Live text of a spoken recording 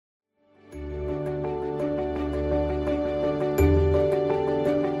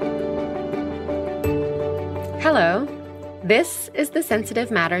This is the Sensitive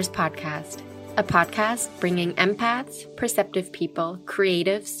Matters podcast, a podcast bringing empaths, perceptive people,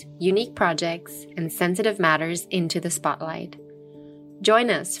 creatives, unique projects, and sensitive matters into the spotlight. Join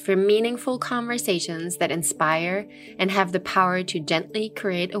us for meaningful conversations that inspire and have the power to gently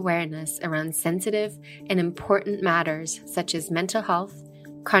create awareness around sensitive and important matters such as mental health,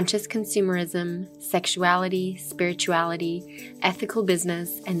 conscious consumerism, sexuality, spirituality, ethical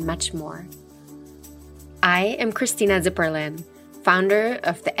business, and much more. I am Christina Zipperlin, founder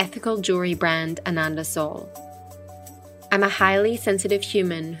of the ethical jewelry brand Ananda Soul. I'm a highly sensitive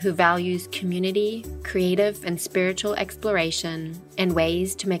human who values community, creative and spiritual exploration, and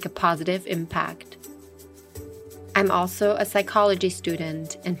ways to make a positive impact. I'm also a psychology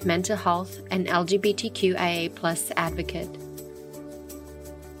student and mental health and LGBTQIA+ advocate.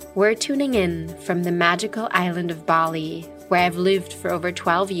 We're tuning in from the magical island of Bali, where I've lived for over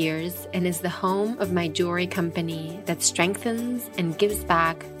 12 years and is the home of my jewelry company that strengthens and gives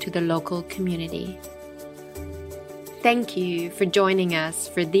back to the local community. Thank you for joining us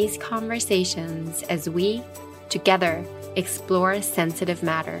for these conversations as we, together, explore sensitive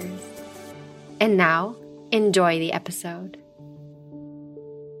matters. And now, enjoy the episode.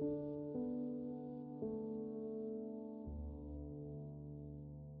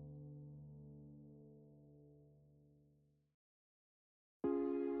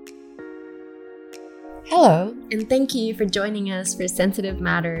 Hello, and thank you for joining us for Sensitive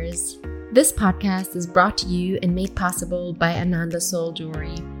Matters. This podcast is brought to you and made possible by Ananda Soul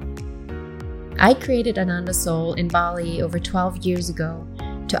Jewelry. I created Ananda Soul in Bali over 12 years ago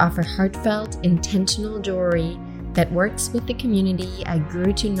to offer heartfelt, intentional jewelry that works with the community I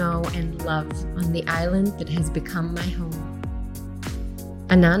grew to know and love on the island that has become my home.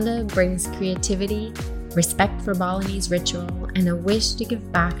 Ananda brings creativity, respect for Balinese ritual, and a wish to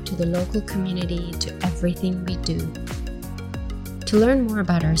give back to the local community to everything we do. To learn more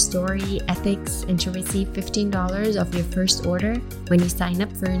about our story, ethics, and to receive $15 off your first order when you sign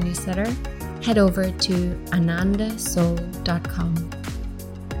up for a newsletter, head over to anandasoul.com.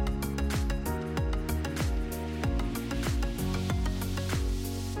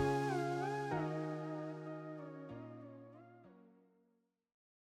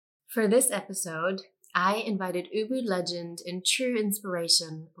 For this episode, I invited Ubud legend and true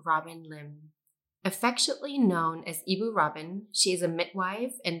inspiration, Robin Lim. Affectionately known as Ibu Robin, she is a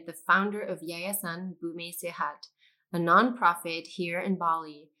midwife and the founder of Yayasan Bumi Sehat, a non-profit here in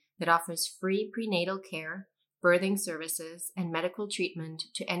Bali that offers free prenatal care, birthing services, and medical treatment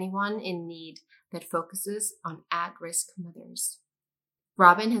to anyone in need that focuses on at-risk mothers.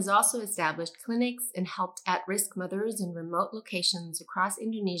 Robin has also established clinics and helped at-risk mothers in remote locations across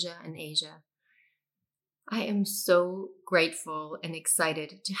Indonesia and Asia. I am so grateful and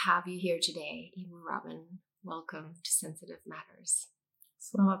excited to have you here today, Ibu Robin. Welcome to Sensitive Matters.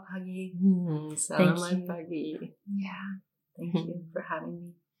 Selamat pagi. Selamat pagi. Yeah. Thank you for having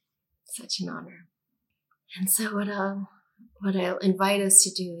me. Such an honor. And so what I'll invite us to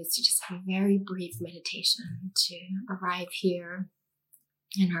do is to just have a very brief meditation to arrive here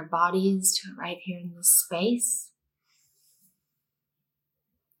in our bodies, to arrive here in this space.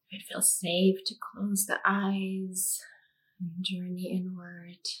 It feels safe to close the eyes and journey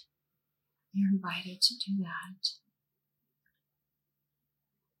inward. You're invited to do that.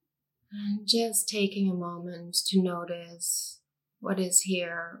 And just taking a moment to notice what is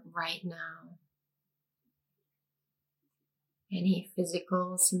here right now. Any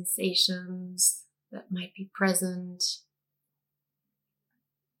physical sensations that might be present.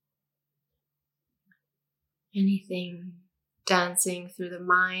 Anything dancing through the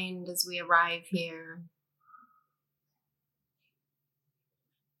mind as we arrive here.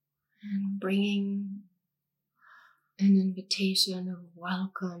 And bringing an invitation of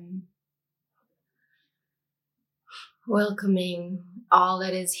welcome. Welcoming all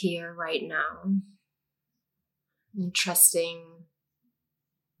that is here right now. And trusting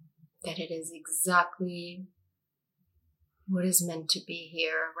that it is exactly what is meant to be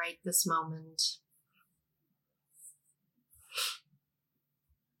here right this moment.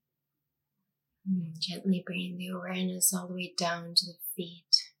 Gently bringing the awareness all the way down to the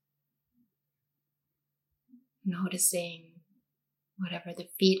feet. Noticing whatever the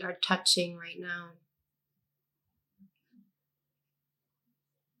feet are touching right now.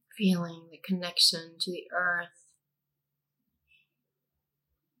 Feeling the connection to the earth,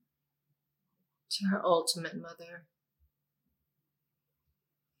 to our ultimate mother.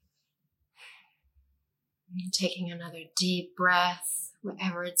 And taking another deep breath.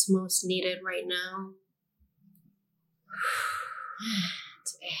 Wherever it's most needed right now. And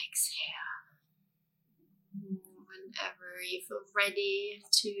exhale. Whenever you feel ready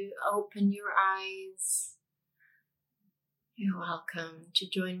to open your eyes, you're welcome to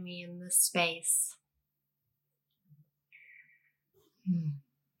join me in this space.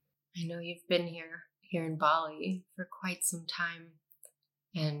 I know you've been here in Bali for quite some time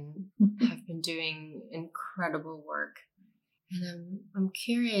and have been doing incredible work. And I'm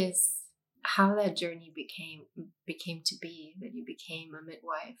curious how that journey became to be, that you became a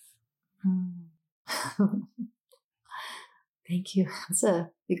midwife. Thank you. That's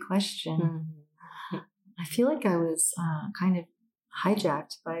a big question. I feel like I was kind of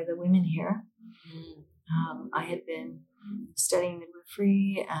hijacked by the women here. I had been studying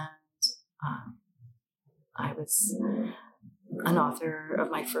midwifery, and I was an author of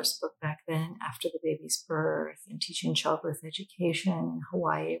my first book back then, after the baby's birth, and teaching childbirth education in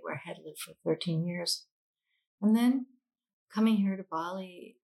Hawaii, where I had lived for 13 years. And then coming here to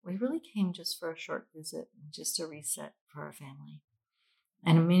Bali, we really came just for a short visit, just a reset for our family.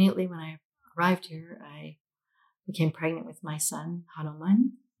 And immediately when I arrived here, I became pregnant with my son,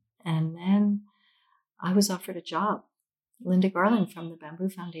 Hanuman. And then I was offered a job. Linda Garland from the Bamboo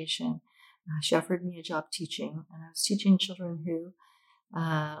Foundation, she offered me a job teaching. And I was teaching children who,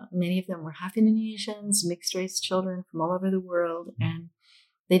 many of them were half Indonesians, mixed race children from all over the world. And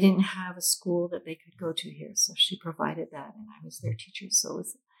they didn't have a school that they could go to here. So she provided that, and I was their teacher. So it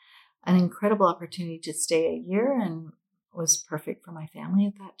was an incredible opportunity to stay a year, and was perfect for my family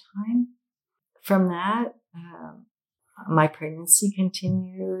at that time. From that, my pregnancy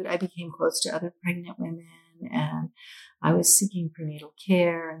continued. I became close to other pregnant women, and I was seeking prenatal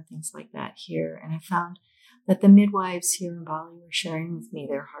care and things like that here. And I found that the midwives here in Bali were sharing with me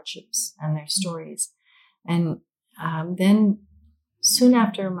their hardships and their stories. And then soon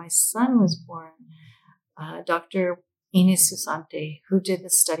after my son was born, Dr. Ines Susante, who did the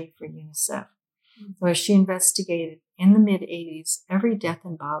study for UNICEF, where she investigated in the mid-'80s every death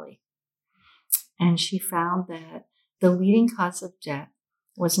in Bali. And she found that the leading cause of death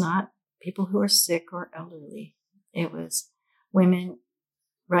was not people who are sick or elderly. It was women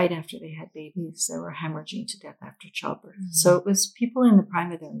right after they had babies that were hemorrhaging to death after childbirth. So it was people in the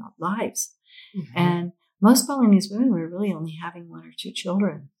prime of their lives. And most Balinese women were really only having 1 or 2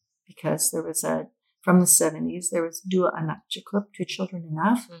 children, because there was from the 70s, there was dua anak cukup, 2 children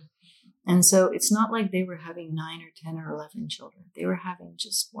enough. And so it's not like they were having 9 or 10 or 11 children. They were having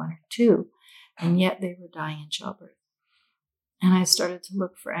just 1 or 2, and yet they were dying in childbirth. And I started to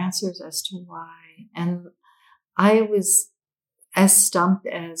look for answers as to why. And I was as stumped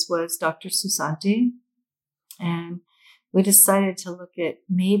as was Dr. Susante. And we decided to look at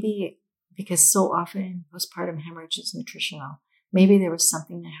maybe, because so often postpartum hemorrhage is nutritional, maybe there was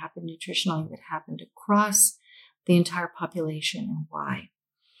something that happened nutritionally that happened across the entire population, and why.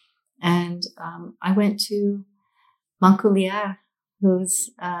 And I went to Mangkuliah,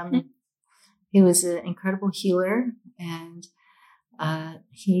 he was an incredible healer, and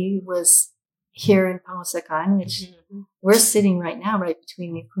he was here in Pangusakan, which we're sitting right now, right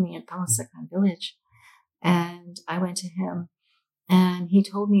between Mikuni and Pangusakan village. And I went to him, and he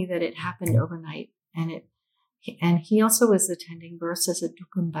told me that it happened overnight, and he also was attending births as a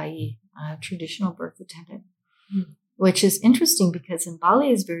dukun bayi, a traditional birth attendant, which is interesting because in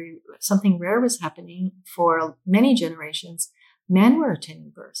Bali something rare was happening for many generations. Men were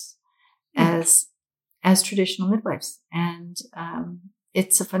attending births as traditional midwives, and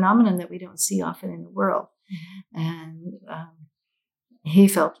it's a phenomenon that we don't see often in the world. And he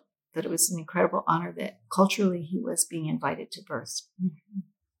felt that it was an incredible honor that culturally he was being invited to births.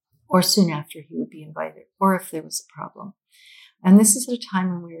 Or soon after he would be invited, or if there was a problem. And this is at a time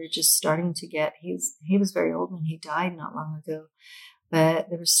when we were just starting to get, he was very old when he died not long ago, but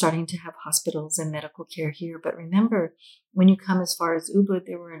they were starting to have hospitals and medical care here. But remember, when you come as far as Ubud,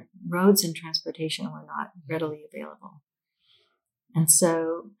 there were roads and transportation were not readily available. And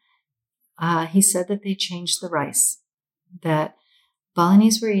so he said that they changed the rice, that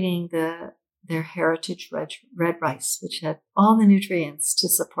Balinese were eating their heritage red rice, which had all the nutrients to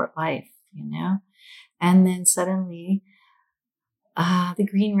support life, And then suddenly, the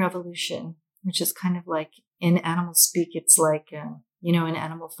Green Revolution, which is kind of like in animal speak, it's like, in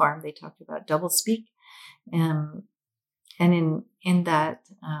Animal Farm, they talked about double speak. And in that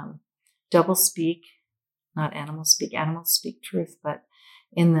double speak, not animal speak truth, but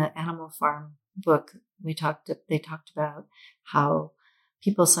in the Animal Farm book, they talked about how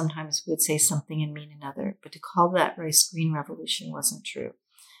people sometimes would say something and mean another, but to call that rice Green Revolution wasn't true.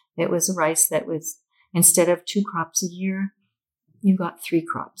 It was a rice that was, instead of 2 crops a year, you got 3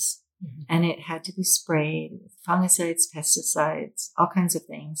 crops. And it had to be sprayed with fungicides, pesticides, all kinds of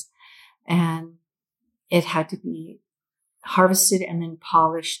things. And it had to be harvested and then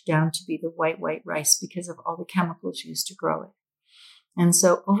polished down to be the white rice because of all the chemicals used to grow it. And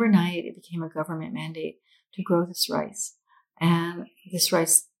so overnight, it became a government mandate to grow this rice. And this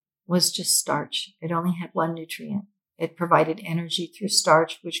rice was just starch. It only had one nutrient. It provided energy through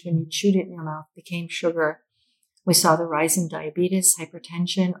starch, which when you chewed it in your mouth became sugar. We saw the rise in diabetes,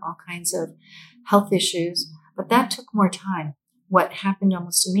 hypertension, all kinds of health issues. But that took more time. What happened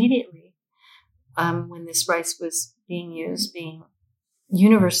almost immediately when this rice was being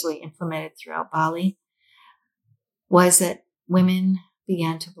universally implemented throughout Bali, was that women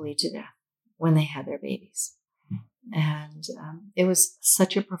began to bleed to death when they had their babies. And it was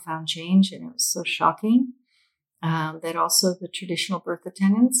such a profound change, and it was so shocking that also the traditional birth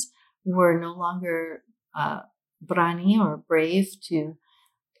attendants were no longer brani or brave to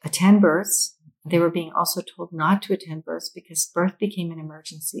attend births. They were being also told not to attend births because birth became an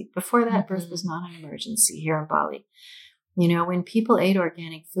emergency. Before that, birth was not an emergency here in Bali. You know, when people ate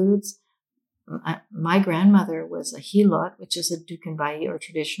organic foods, my grandmother was a hilot, which is a Dukan Bayi or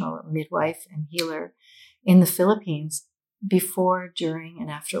traditional midwife and healer in the Philippines before, during, and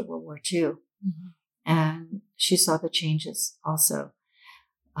after World War II. Mm-hmm. And she saw the changes also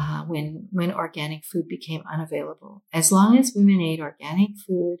when organic food became unavailable. As long as women ate organic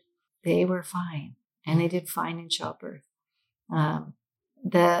food, they were fine, and they did fine in childbirth. One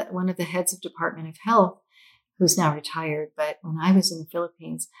of the heads of Department of Health, who's now retired, but when I was in the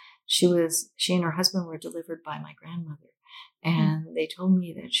Philippines, she and her husband were delivered by my grandmother. And they told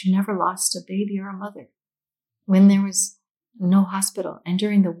me that she never lost a baby or a mother when there was no hospital. And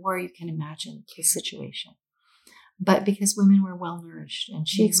during the war, you can imagine the situation. But because women were well nourished, and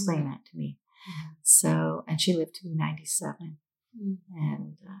she explained that to me. So, and she lived to be 97.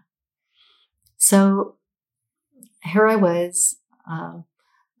 And so here I was,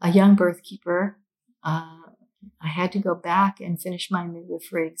 a young birth keeper. I had to go back and finish my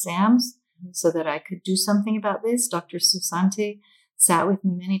midwifery exams so that I could do something about this. Dr. Susante sat with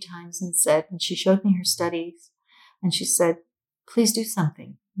me many times and she showed me her studies, and she said, please do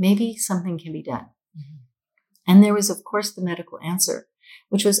something. Maybe something can be done. Mm-hmm. And there was, of course, the medical answer,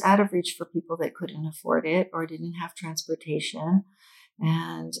 which was out of reach for people that couldn't afford it or didn't have transportation.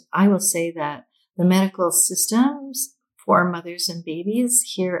 And I will say that the medical systems for mothers and babies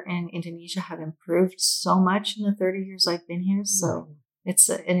here in Indonesia have improved so much in the 30 years I've been here. So it's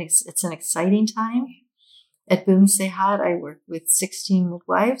an exciting time. At Bumi Sehat, I work with 16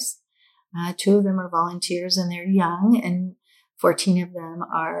 midwives. 2 of them are volunteers, and they're young, and 14 of them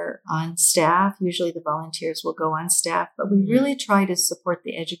are on staff. Usually the volunteers will go on staff, but we really try to support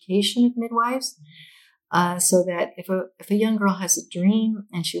the education of midwives so that if a young girl has a dream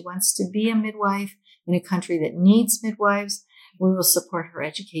and she wants to be a midwife in a country that needs midwives, we will support her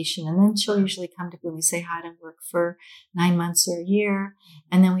education. And then she'll usually come to Bumi Sehat and work for 9 months or a year.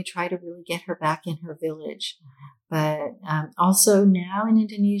 And then we try to really get her back in her village. But also now in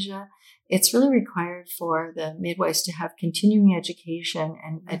Indonesia, it's really required for the midwives to have continuing education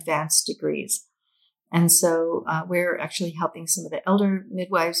and advanced degrees. And so we're actually helping some of the elder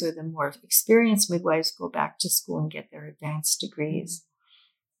midwives or the more experienced midwives go back to school and get their advanced degrees.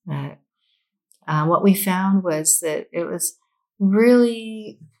 What we found was that it was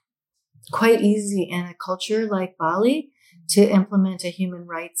really quite easy in a culture like Bali to implement a human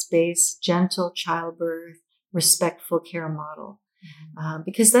rights-based, gentle childbirth, respectful care model.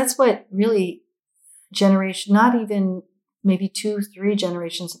 Because that's what really not even maybe 2-3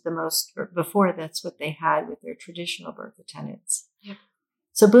 generations at the most before, that's what they had with their traditional birth attendants. Yep.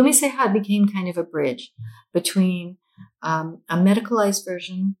 So Bumi Sehat became kind of a bridge between a medicalized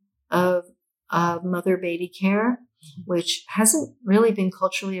version of mother-baby care, which hasn't really been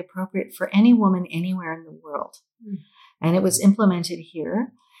culturally appropriate for any woman anywhere in the world. And it was implemented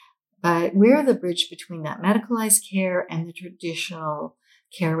here. But we're the bridge between that medicalized care and the traditional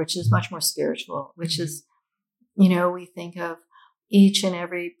care, which is much more spiritual, which is, we think of each and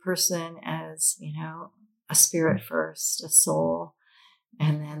every person as, a spirit first, a soul,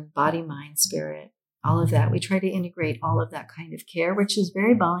 and then body, mind, spirit, all of that. We try to integrate all of that kind of care, which is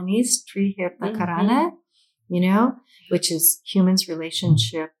very Balinese, Trihirta Karana, which is human's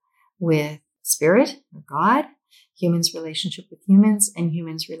relationship with spirit or God, humans' relationship with humans, and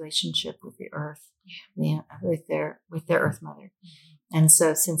humans' relationship with the earth, with their earth mother. And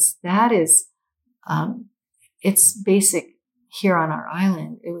so since that is, it's basic here on our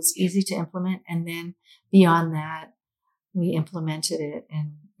island, it was easy to implement. And then beyond that, we implemented it.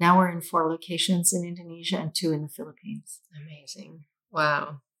 And now we're in 4 locations in Indonesia and 2 in the Philippines. Amazing.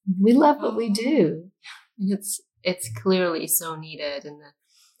 Wow. We love what we do. It's clearly so needed. And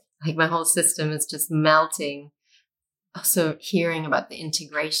my whole system is just melting also hearing about the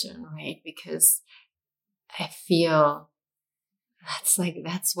integration, right? Because I feel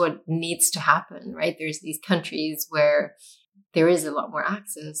that's what needs to happen, right? There's these countries where there is a lot more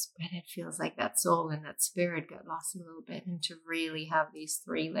access, but it feels like that soul and that spirit got lost a little bit, and to really have these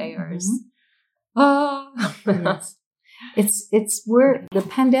 3 layers. Oh, yes. It's where the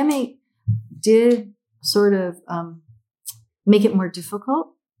pandemic did sort of make it more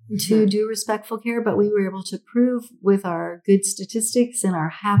difficult to do respectful care, but we were able to prove with our good statistics and our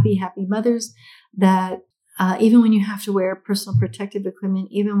happy mothers that even when you have to wear personal protective equipment,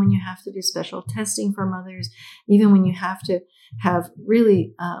 even when you have to do special testing for mothers, even when you have to have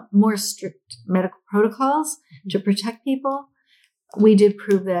really more strict medical protocols to protect people, we did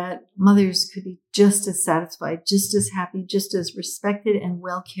prove that mothers could be just as satisfied, just as happy, just as respected and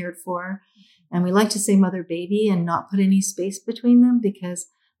well cared for. And we like to say mother baby and not put any space between them, because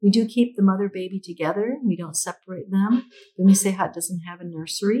we do keep the mother baby together. We don't separate them. Bumi Sehat doesn't have a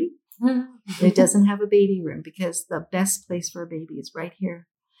nursery. It doesn't have a baby room, because the best place for a baby is right here,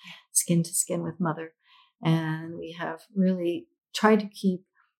 skin to skin with mother. And we have really tried to keep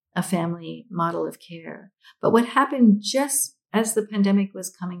a family model of care. But what happened just as the pandemic was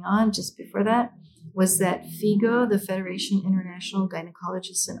coming on, just before that, was that FIGO, the Federation International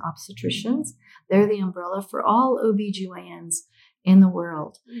Gynecologists and Obstetricians, they're the umbrella for all OBGYNs in the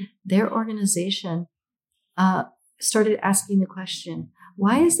world. Their organization started asking the question,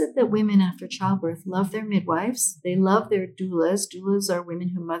 why is it that women after childbirth love their midwives? They love their doulas. Doulas are women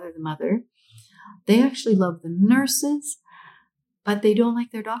who mother the mother. They actually love the nurses, but they don't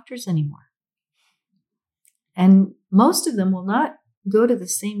like their doctors anymore. And most of them will not go to the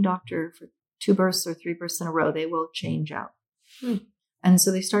same doctor for 2 births or 3 births in a row. They will change out. And so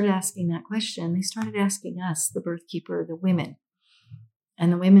they started asking that question. They started asking us, the birth keeper, the women.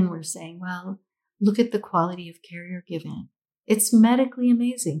 And the women were saying, well, look at the quality of care you're given. It's medically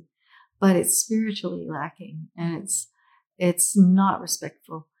amazing, but it's spiritually lacking. And it's not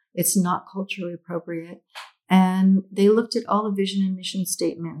respectful. It's not culturally appropriate. And they looked at all the vision and mission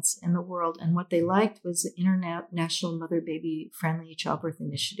statements in the world, and what they liked was the International Mother Baby Friendly Childbirth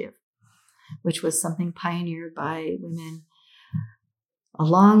Initiative, which was something pioneered by women a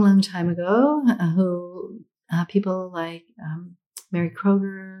long, long time ago, who people like Mary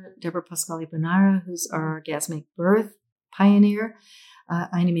Kroger, Deborah Pascali Bonara, who's our orgasmic birth pioneer,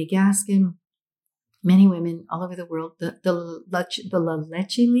 Ina May Gaskin, many women all over the world, the La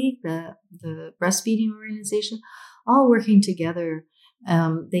Leche League, the breastfeeding organization, all working together.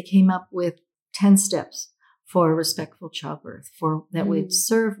 They came up with 10 steps for respectful childbirth that would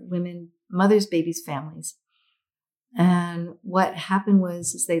serve women, mothers, babies, families. And what happened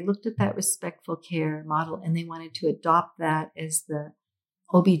is they looked at that respectful care model, and they wanted to adopt that as the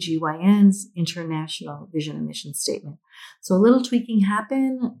OBGYN's international vision and mission statement. So a little tweaking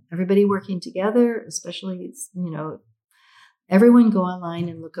happened, everybody working together, especially, everyone go online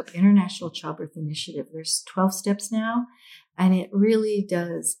and look up International Childbirth Initiative. There's 12 steps now, and it really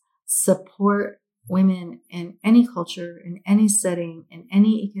does support women in any culture, in any setting, in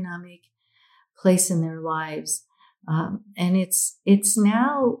any economic place in their lives. And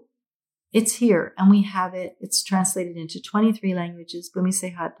it's here, and we have it. It's translated into 23 languages. Bumi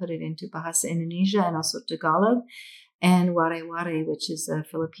Sehat put it into Bahasa Indonesia and also Tagalog and Waray-Waray, which is a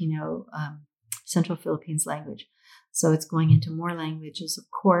Filipino, Central Philippines language. So it's going into more languages, of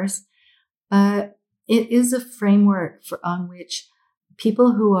course, but it is a framework on which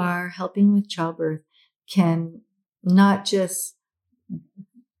people who are helping with childbirth can not just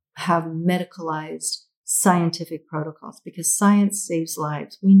have medicalized scientific protocols, because science saves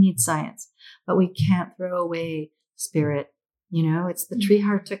lives. We need science, but we can't throw away spirit. It's the Tri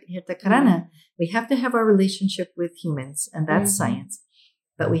Harta Karana. We have to have our relationship with humans, and that's science.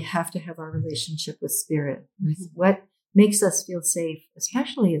 But we have to have our relationship with spirit, with what makes us feel safe,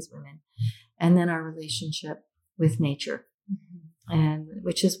 especially as women, and then our relationship with nature. And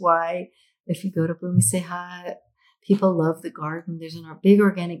which is why if you go to Bumi Sehat, people love the garden. There's a big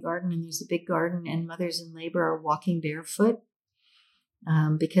organic garden, and there's a big garden, and mothers in labor are walking barefoot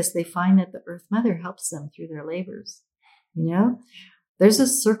because they find that the Earth Mother helps them through their labors. There's a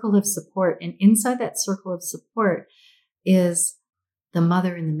circle of support, and inside that circle of support is the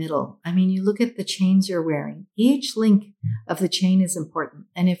mother in the middle. I mean, you look at the chains you're wearing. Each link of the chain is important.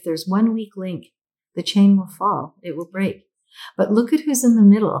 And if there's one weak link, the chain will fall. It will break. But look at who's in the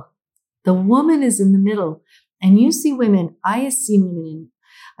middle. The woman is in the middle. And you see women, I see women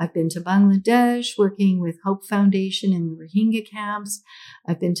I've been to Bangladesh working with Hope Foundation in the Rohingya camps.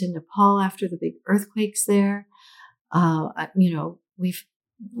 I've been to Nepal after the big earthquakes there.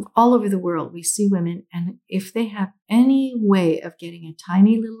 all over the world, we see women, and if they have any way of getting a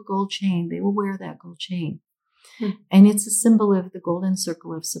tiny little gold chain, they will wear that gold chain. And it's a symbol of the golden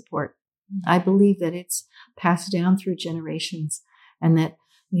circle of support. I believe that it's passed down through generations, and that,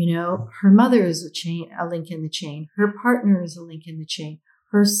 her mother is a link in the chain. Her partner is a link in the chain.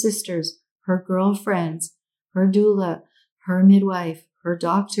 Her sisters, her girlfriends, her doula, her midwife, her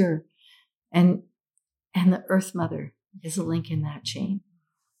doctor, and the Earth Mother is a link in that chain.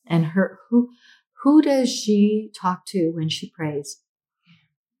 And who does she talk to when she prays?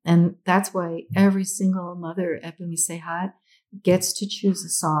 And that's why every single mother at Bumisehat gets to choose a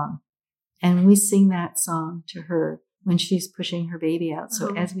song. And we sing that song to her when she's pushing her baby out.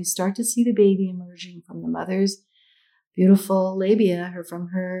 So as we start to see the baby emerging from the mother's beautiful labia, from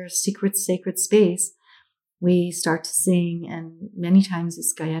her secret sacred space, we start to sing, and many times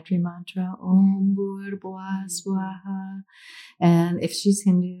it's Gayatri mantra, Om Bhurrbhuva Swaha. And if she's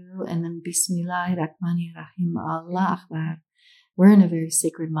Hindu, and then Bismillahirrahmanirrahim, Allah Akbar. We're in a very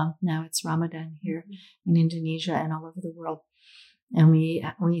sacred month now. It's Ramadan here in Indonesia and all over the world. And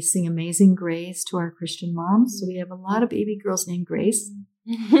we sing Amazing Grace to our Christian moms. So we have a lot of baby girls named Grace.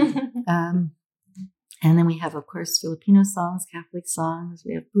 And then we have, of course, Filipino songs, Catholic songs.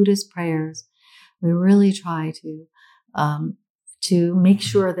 We have Buddhist prayers. We really try to make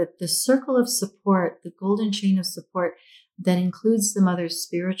sure that the circle of support, the golden chain of support that includes the mother's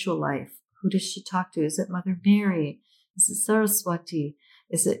spiritual life. Who does she talk to? Is it Mother Mary? Is it Saraswati?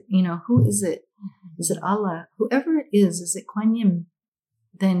 Is it, who is it? Is it Allah? Whoever it is it Kuan Yin?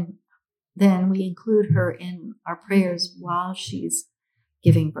 Then we include her in our prayers while she's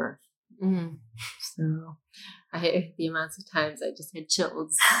giving birth. So the amounts of times I just had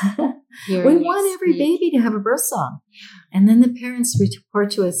chills. We want every baby to have a birth song. And then the parents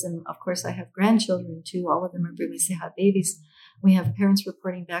report to us, and of course I have grandchildren too. All of them are Bumisehat babies. We have parents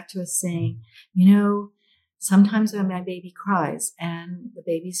reporting back to us saying, sometimes when my baby cries and the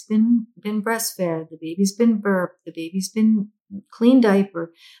baby's been breastfed, the baby's been burped, the baby's been clean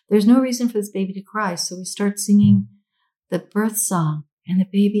diaper, there's no reason for this baby to cry. So we start singing the birth song, and the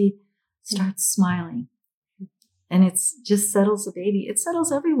baby starts smiling. And it just settles the baby. It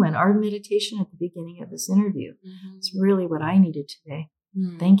settles everyone. Our meditation at the beginning of this interview is really what I needed today.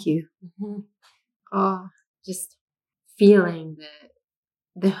 Thank you. Oh, just feeling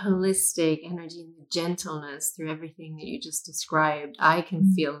the holistic energy and the gentleness through everything that you just described. I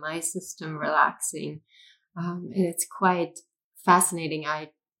can feel my system relaxing. And it's quite fascinating. I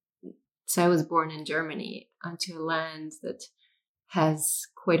was born in Germany, onto a land that has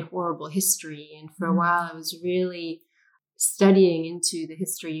quite horrible history. And for a while, I was really studying into the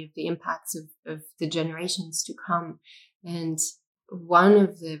history of the impacts of the generations to come. And one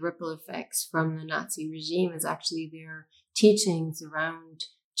of the ripple effects from the Nazi regime is actually their teachings around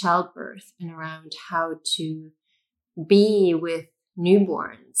childbirth and around how to be with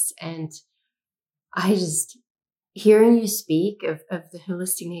newborns. And I just, hearing you speak of the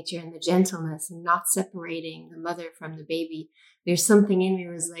holistic nature and the gentleness and not separating the mother from the baby, there's something in me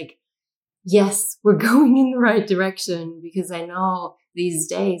that was like, yes, we're going in the right direction, because I know these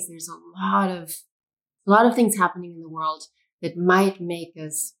days there's a lot of things happening in the world that might make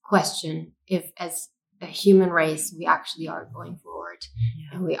us question if, as a human race, we actually are going forward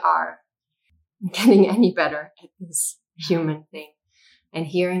and we are getting any better at this human thing. And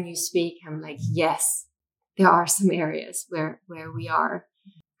hearing you speak, I'm like, yes, there are some areas where we are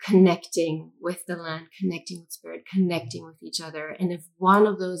connecting with the land, connecting with spirit, connecting with each other. And if one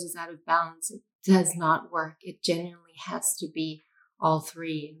of those is out of balance, it does not work. It genuinely has to be all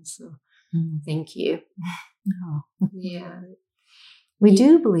three. And so thank you. Oh. Yeah. We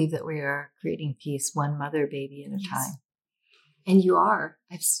do believe that we are creating peace, one mother baby at a time. And you are.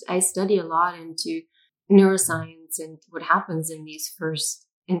 I study a lot into neuroscience and what happens in these first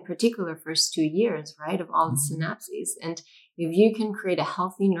 2 years, right, of all the synapses. And if you can create a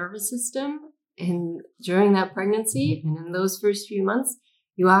healthy nervous system during that pregnancy and in those first few months,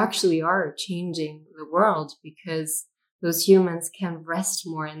 you actually are changing the world, because those humans can rest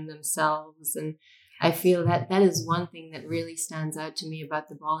more in themselves. And I feel that is one thing that really stands out to me about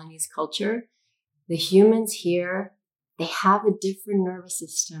the Balinese culture. The humans here, they have a different nervous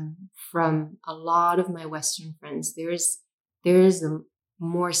system from a lot of my Western friends. There is a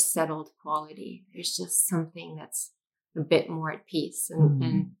more settled quality. There's just something that's a bit more at peace.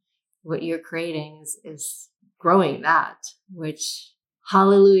 And what you're creating is growing that, which,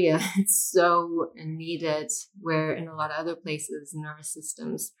 hallelujah, it's so needed, where in a lot of other places, nervous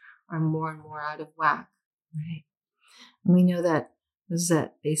systems are more and more out of whack. Right. And we know that there's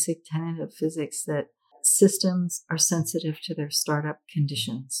that basic tenet of physics that systems are sensitive to their startup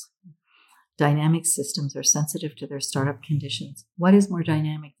conditions. Dynamic systems are sensitive to their startup conditions. What is more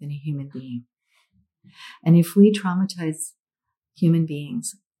dynamic than a human being? And if we traumatize human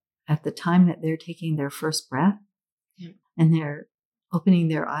beings at the time that they're taking their first breath and they're opening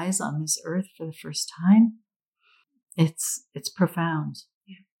their eyes on this earth for the first time, it's profound.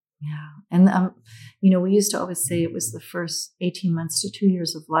 Yeah. And, we used to always say it was the first 18 months to 2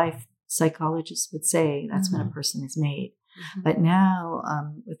 years of life. Psychologists would say that's when a person is made. But now,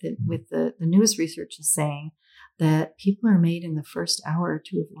 with the newest research is saying that people are made in the first hour or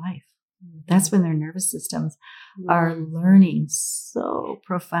two of life. That's when their nervous systems are learning so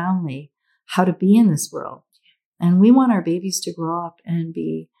profoundly how to be in this world. And we want our babies to grow up and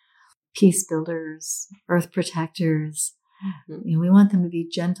be peace builders, earth protectors. We want them to be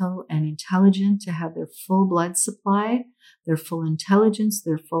gentle and intelligent, to have their full blood supply, their full intelligence,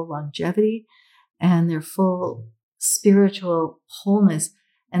 their full longevity, and their full spiritual wholeness.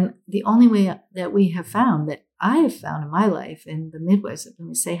 And the only way that we have found, that I have found in my life, and the midwives at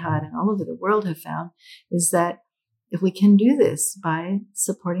Bumi Sehat and all over the world have found, is that if we can do this by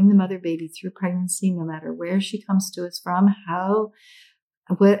supporting the mother baby through pregnancy, no matter where she comes to us from,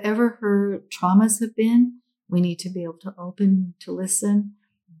 whatever her traumas have been, we need to be able to open, to listen,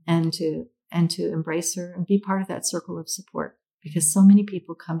 and to embrace her and be part of that circle of support. Because so many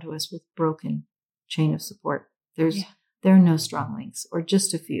people come to us with broken chain of support. There are no strong links, or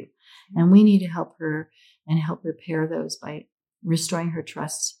just a few. And we need to help her and help repair those by restoring her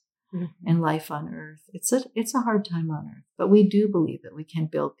trust in life on earth. It's a hard time on earth, but we do believe that we can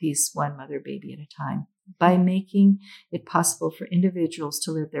build peace one mother baby at a time by making it possible for individuals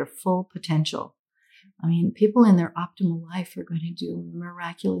to live their full potential. I mean, people in their optimal life are going to do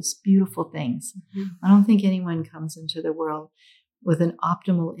miraculous, beautiful things. I don't think anyone comes into the world with an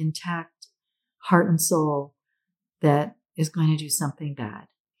optimal, intact heart and soul that is going to do something bad.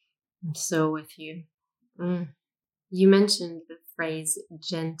 I'm so with you. You mentioned the phrase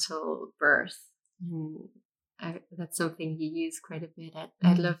gentle birth. That's something you use quite a bit.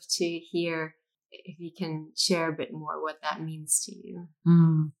 I'd love to hear if you can share a bit more what that means to you.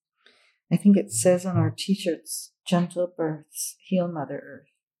 I think it says on our t-shirts, gentle births heal Mother Earth.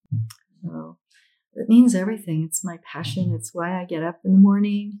 So it means everything. It's my passion. It's why I get up in the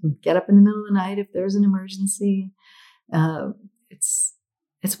morning, get up in the middle of the night if there's an emergency. It's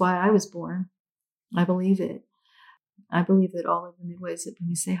why I was born. I believe it. I believe that all of the midwives at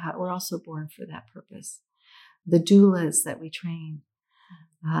Bumi Sehat were also born for that purpose. The doulas that we train.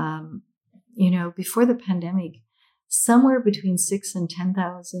 Before the pandemic, somewhere between 6,000 and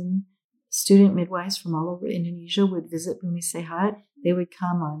 10,000 student midwives from all over Indonesia would visit Bumi Sehat. They would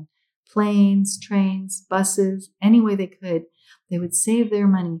come on planes, trains, buses, any way they could. They would save their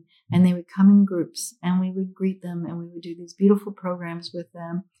money and they would come in groups, and we would greet them, and we would do these beautiful programs with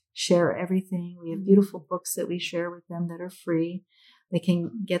them, share everything. We have beautiful books that we share with them that are free. They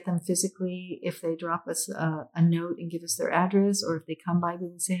can get them physically if they drop us a note and give us their address, or if they come by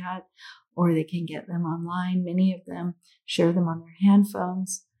Bumi Sehat, or they can get them online. Many of them share them on their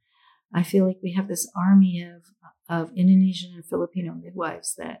handphones. I feel like we have this army of Indonesian and Filipino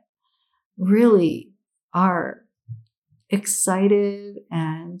midwives that really are excited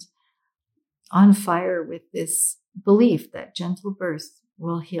and on fire with this belief that gentle birth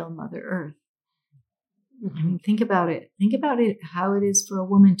will heal Mother Earth. I mean, think about it. Think about it, how it is for a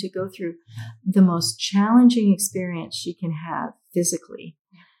woman to go through the most challenging experience she can have physically.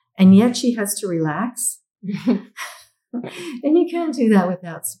 And yet she has to relax. And you can't do that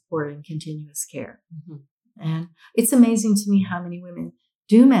without support and continuous care. And it's amazing to me how many women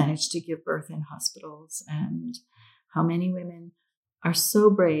do manage to give birth in hospitals, and how many women are so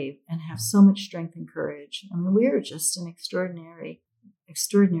brave and have so much strength and courage. I mean, we are just an extraordinary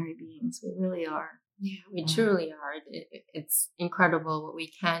beings. We really are. Yeah, we truly are. It's incredible what we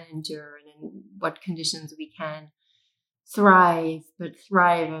can endure and in what conditions we can thrive. But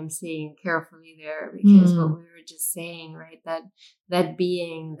thrive, I'm saying carefully there, because what we were just saying, right? That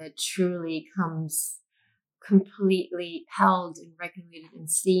being that truly comes completely held and regulated and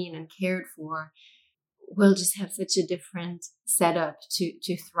seen and cared for will just have such a different setup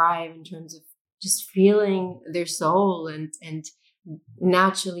to thrive in terms of just feeling their soul and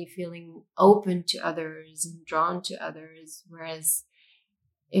naturally feeling open to others and drawn to others. Whereas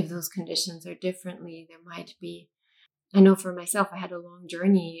if those conditions are differently, there might be, I know for myself, I had a long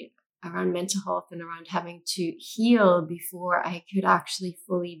journey around mental health and around having to heal before I could actually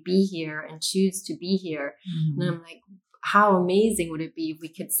fully be here and choose to be here. And I'm like, how amazing would it be if we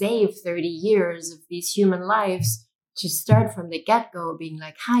could save 30 years of these human lives to start from the get-go being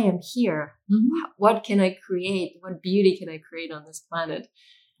like, hi, I'm here. Mm-hmm. What can I create? What beauty can I create on this planet?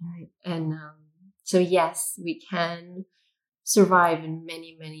 Right. And so, yes, we can survive in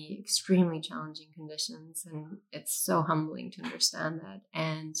many, many extremely challenging conditions. And it's so humbling to understand that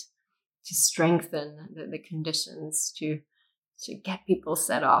and to strengthen the conditions to get people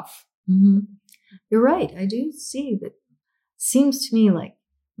set off. Mm-hmm. You're right. I do see that. Seems to me like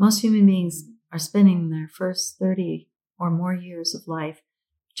most human beings are spending their first 30 or more years of life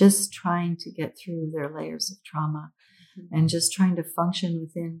just trying to get through their layers of trauma and just trying to function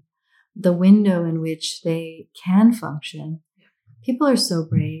within the window in which they can function. People are so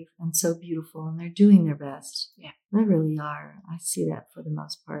brave and so beautiful, and they're doing their best. Yeah, they really are. I see that for the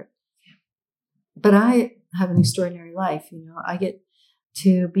most part. Yeah. But I have an extraordinary life. I get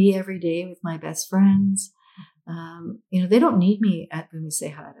to be every day with my best friends. They don't need me at Bhumi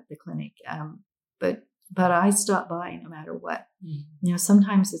Sehat at the clinic, but I stop by no matter what. Mm-hmm.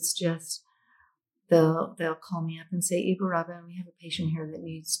 Sometimes it's just they'll call me up and say, Ibu Rabin, we have a patient here that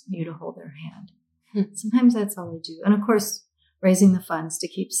needs you to hold their hand. Sometimes that's all I do, and of course, raising the funds to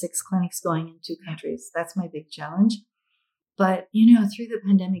keep 6 clinics going in 2 countries. That's my big challenge. But, through the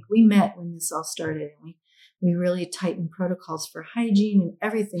pandemic, we met when this all started, and we really tightened protocols for hygiene and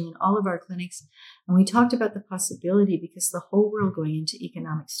everything in all of our clinics. And we talked about the possibility, because the whole world going into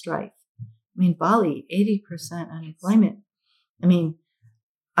economic strife. Bali, 80% unemployment.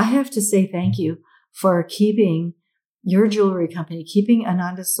 I have to say thank you for keeping your jewelry company, keeping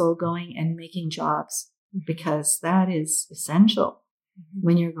Ananda Soul going and making jobs. Because that is essential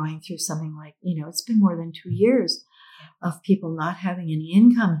when you're going through something like, it's been more than 2 years of people not having any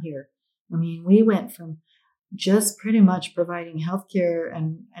income here. We went from just pretty much providing healthcare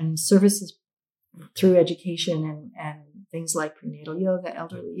and services through education and things like prenatal yoga,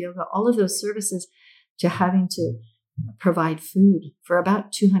 elderly yoga, all of those services, to having to provide food for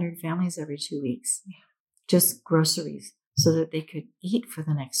about 200 families every 2 weeks, just groceries so that they could eat for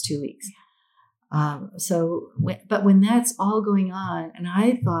the next 2 weeks. But when that's all going on, and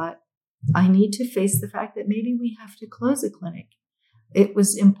I thought, I need to face the fact that maybe we have to close a clinic. It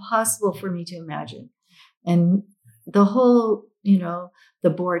was impossible for me to imagine. And the whole, the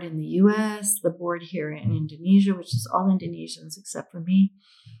board in the US, the board here in Indonesia, which is all Indonesians except for me,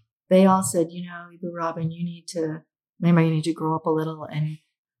 they all said, Ibu Rabin, you need to grow up a little and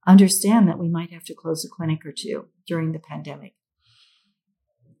understand that we might have to close a clinic or 2 during the pandemic.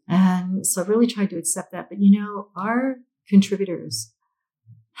 And so I really tried to accept that. But, our contributors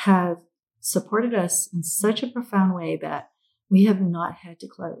have supported us in such a profound way that we have not had to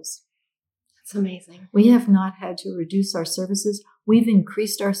close. That's amazing. We have not had to reduce our services. We've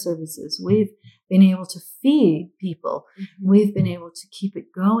increased our services. We've been able to feed people. Mm-hmm. We've been able to keep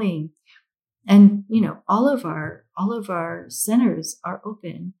it going. And, all of our centers are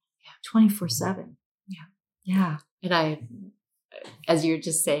open 24/7. Yeah. And as you're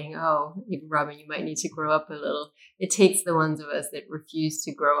just saying, Robin, you might need to grow up a little. It takes the ones of us that refuse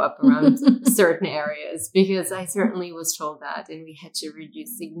to grow up around certain areas, because I certainly was told that, and we had to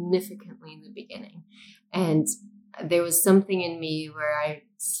reduce significantly in the beginning. And there was something in me where I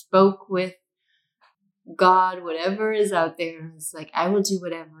spoke with God, whatever is out there, and it's like, I will do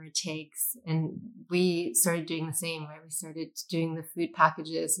whatever it takes. And we started doing the same, right? We started doing the food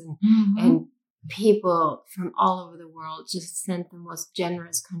packages and people from all over the world just sent the most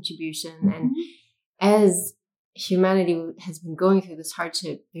generous contribution. Mm-hmm. And as humanity has been going through this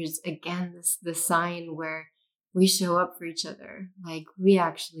hardship, there's again this sign where we show up for each other. Like, we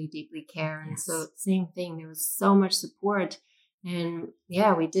actually deeply care. And so same thing, there was so much support, and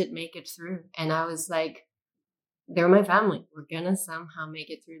we did make it through. And I was like, they're my family. We're gonna somehow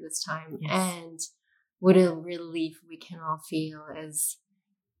make it through this time. Yes. And what a relief we can all feel as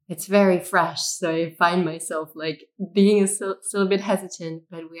it's very fresh. So I find myself like being still a bit hesitant,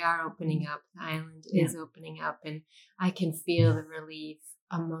 but we are opening up. The island is opening up, and I can feel the relief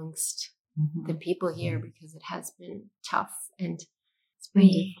amongst the people here, because it has been tough, and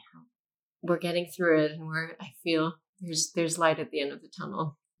we're getting through it, and I feel there's light at the end of the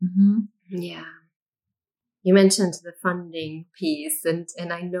tunnel. Mm-hmm. Yeah. You mentioned the funding piece,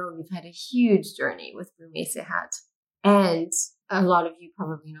 and I know you've had a huge journey with Bhumi Sehat. And a lot of you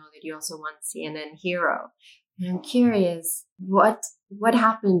probably know that you also won CNN Hero. And I'm curious, what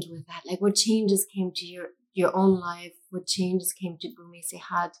happened with that? Like, what changes came to your own life? What changes came to Bhumi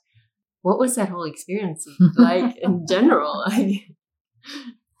Sehat? What was that whole experience like in general?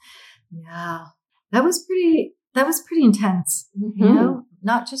 Yeah, that was pretty intense. Mm-hmm.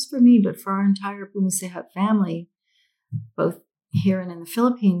 Not just for me, but for our entire Bhumi Sehat family, both here and in the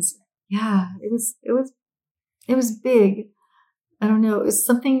Philippines. Yeah, it was It was big. I don't know. It was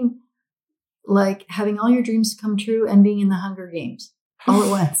something like having all your dreams come true and being in the Hunger Games all at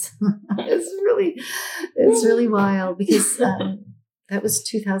once. It's really wild because that was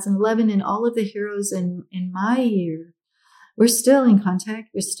 2011, and all of the heroes in my year, we're still in contact.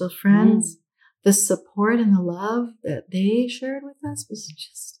 We're still friends. The support and the love that they shared with us was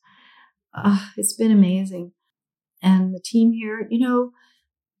just, it's been amazing. And the team here,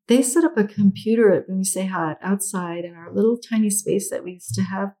 they set up a computer at Bumi Sehat outside in our little tiny space that we used to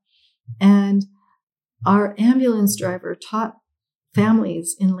have. And our ambulance driver taught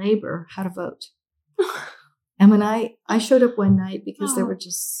families in labor how to vote. And when I showed up one night because there were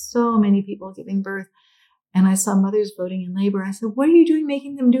just so many people giving birth, and I saw mothers voting in labor, I said, "What are you doing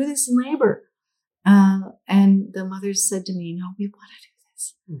making them do this in labor?" And the mothers said to me, "No, we want to do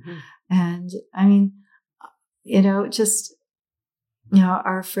this." Mm-hmm. And I mean,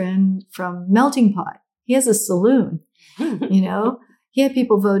 our friend from Melting Pot, he has a saloon, he had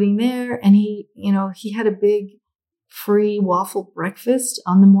people voting there, and he had a big free waffle breakfast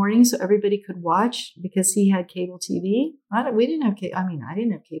on the morning so everybody could watch because he had cable TV. I didn't have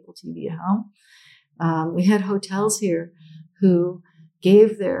cable TV at home. We had hotels here who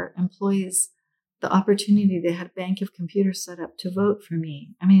gave their employees the opportunity. They had a bank of computers set up to vote for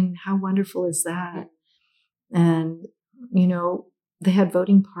me. I mean, how wonderful is that? And, they had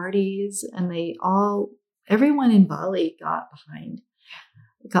voting parties, and everyone in Bali got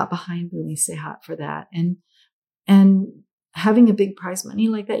behind Bumi Sehat for that. And having a big prize money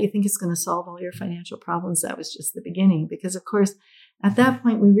like that, you think it's going to solve all your financial problems. That was just the beginning, because of course, at that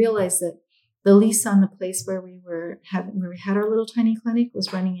point, we realized that the lease on the place where we had our little tiny clinic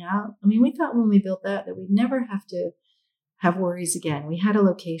was running out. I mean, we thought when we built that we'd never have to have worries again. We had a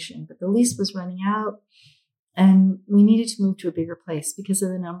location, but the lease was running out, and we needed to move to a bigger place because of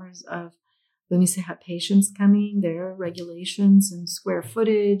the numbers of Bumi Sehat patients coming, their regulations and square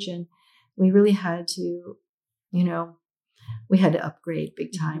footage, and we really had to, upgrade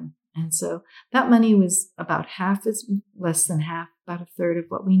big time. And so that money was about less than half, about a third of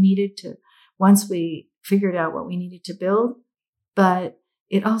what we needed to, once we figured out what we needed to build. But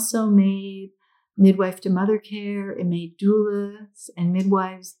it also made midwife to mother care. It made doulas and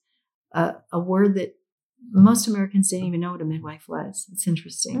midwives a word that most Americans didn't even know what a midwife was. It's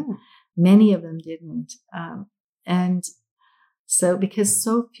interesting. Many of them didn't. And so because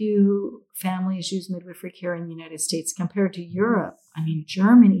so few families use midwifery care in the United States compared to Europe, I mean,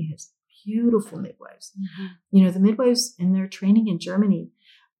 Germany has beautiful midwives. Mm-hmm. The midwives in their training in Germany,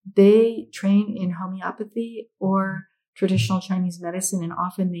 they train in homeopathy or traditional Chinese medicine, and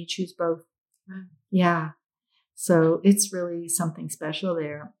often they choose both. Mm-hmm. Yeah. So it's really something special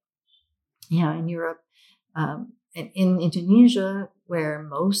there. Yeah, in Europe. And in Indonesia, where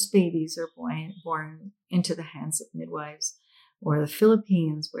most babies are born into the hands of midwives, or the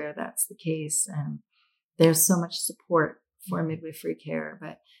Philippines, where that's the case, there's so much support for midwifery care.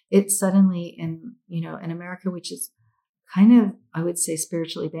 But it's suddenly in America, which is kind of, I would say,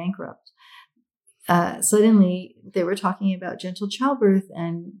 spiritually bankrupt. Suddenly they were talking about gentle childbirth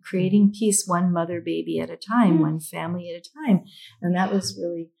and creating peace, one mother baby at a time, one family at a time. And that was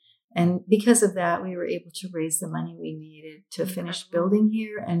really, and because of that, we were able to raise the money we needed to finish building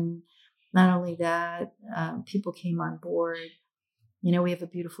here. And not only that, people came on board. We have a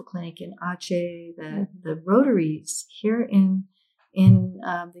beautiful clinic in Aceh. The Rotaries here in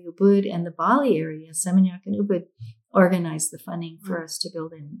the Ubud and the Bali area, Seminyak and Ubud, organized the funding for us to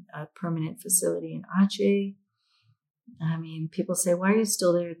build a permanent facility in Aceh. I mean, people say, "Why are you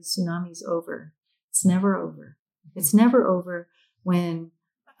still there? The tsunami's over." It's never over. It's never over when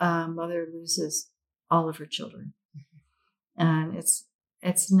a mother loses all of her children. And it's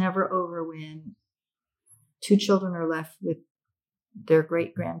never over when two children are left with their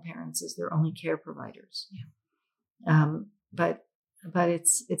great-grandparents as their only care providers. Yeah. But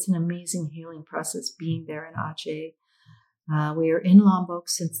it's an amazing healing process being there in Aceh. We are in Lombok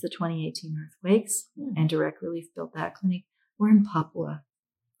since the 2018 earthquakes, and Direct Relief built that clinic. We're in Papua.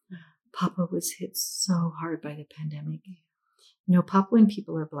 Papua was hit so hard by the pandemic. Papuan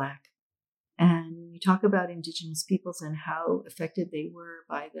people are Black. And you talk about Indigenous peoples and how affected they were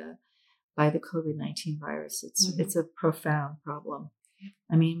by the COVID-19 virus. It's a profound problem.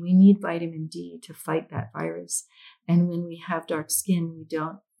 I mean, we need vitamin D to fight that virus. And when we have dark skin, we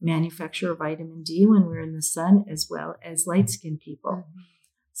don't manufacture vitamin D when we're in the sun, as well as light-skinned people. Mm-hmm.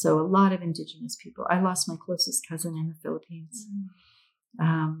 So a lot of Indigenous people. I lost my closest cousin in the Philippines.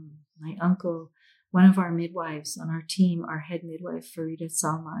 Mm-hmm. My uncle, one of our midwives on our team, our head midwife, Farida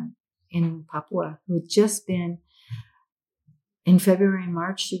Salman, in Papua, who had just been, in February and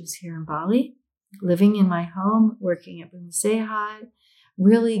March, she was here in Bali. living in my home, working at Bumi Sehat,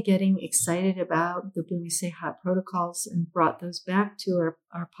 really getting excited about the Bumi Sehat protocols and brought those back to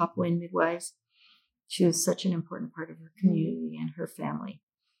our Papuan midwives. She was such an important part of her community and her family.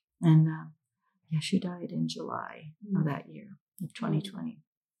 And she died in July of that year, of 2020.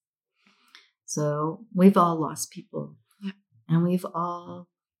 So we've all lost people. Yeah. And we've all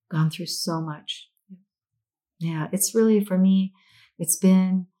gone through so much. Yeah, it's really, for me, it's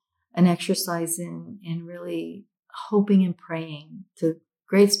been an exercise in really hoping and praying to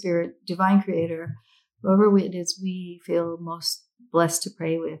Great Spirit, Divine Creator, whoever it is we feel most blessed to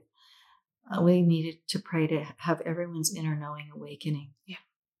pray with. We needed to pray to have everyone's inner knowing awakening. Yeah.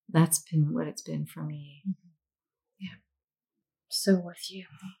 That's been what it's been for me. Yeah. So with you.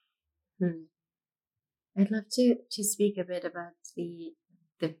 I'd love to speak a bit about the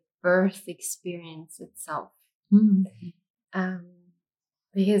birth experience itself.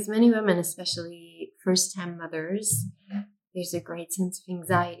 Because many women, especially first-time mothers, there's a great sense of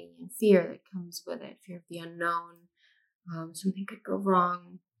anxiety and fear that comes with it, fear of the unknown. Something could go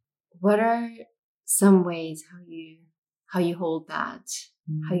wrong. What are some ways how you hold that,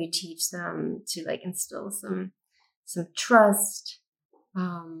 how you teach them to like instill some trust?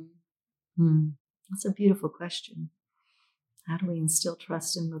 That's a beautiful question. How do we instill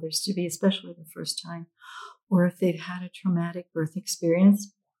trust in mothers to be, especially the first time, or if they've had a traumatic birth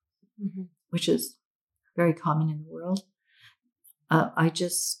experience, which is very common in the world? I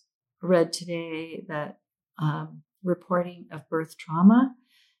just read today that reporting of birth trauma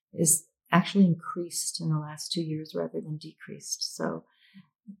is actually increased in the last 2 years rather than decreased. So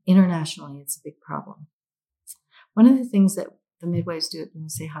internationally, it's a big problem. One of the things that the midwives do at Bumi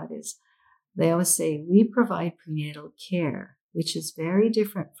Sehat is they always say, we provide prenatal care, which is very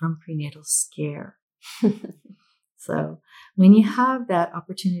different from prenatal scare. So when you have that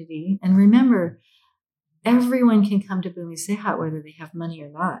opportunity, and remember, everyone can come to Bumi Sehat whether they have money or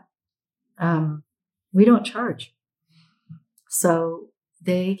not. We don't charge. So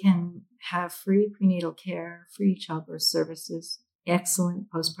they can have free prenatal care, free childbirth services, excellent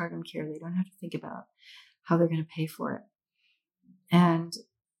postpartum care. They don't have to think about how they're going to pay for it. And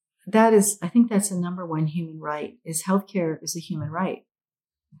I think that's the number one human right, is healthcare is a human right.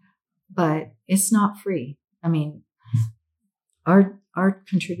 But it's not free. I mean, our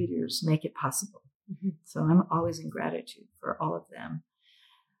contributors make it possible. So I'm always in gratitude for all of them.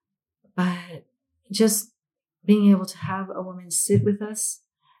 But just being able to have a woman sit with us,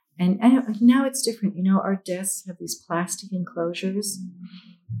 and now it's different. You know, our desks have these plastic enclosures.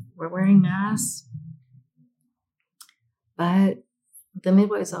 We're wearing masks. But the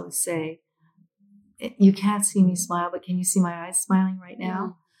midwives always say, you can't see me smile, but can you see my eyes smiling right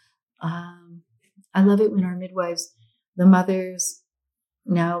now? I love it when our midwives, the mother's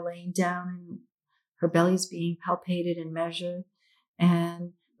now laying down and her belly's being palpated and measured.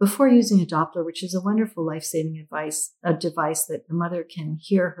 And before using a Doppler, which is a wonderful life-saving device that the mother can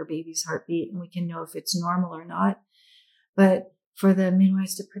hear her baby's heartbeat and we can know if it's normal or not. But for the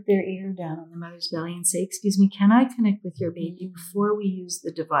midwives to put their ear down on the mother's belly and say, excuse me, can I connect with your baby before we use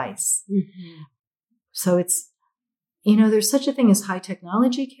the device? So it's, you know, there's such a thing as high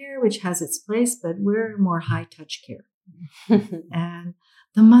technology care, which has its place, but we're more high touch care. And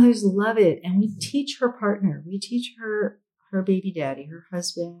the mothers love it. And we teach her partner. We teach her baby daddy, her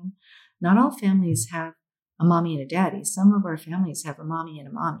husband. Not all families have a mommy and a daddy. Some of our families have a mommy and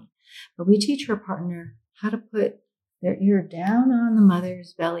a mommy. But we teach her partner how to put their ear down on the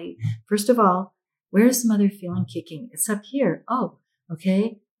mother's belly. First of all, where's the mother feeling kicking? It's up here. Oh,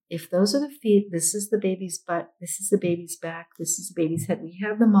 okay. If those are the feet, this is the baby's butt. This is the baby's back. This is the baby's head. We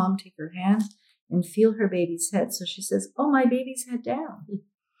have the mom take her hand and feel her baby's head. So she says, oh, my baby's head down.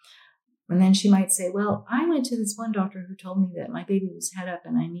 And then she might say, well, I went to this one doctor who told me that my baby was head up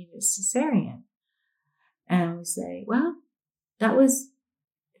and I needed a cesarean. And we say, well, that was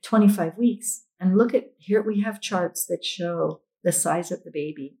 25 weeks. And look at here, we have charts that show the size of the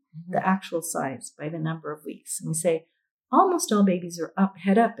baby, the actual size by the number of weeks. And we say, almost all babies are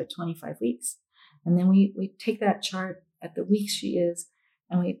head up at 25 weeks. And then we take that chart at the weeks she is,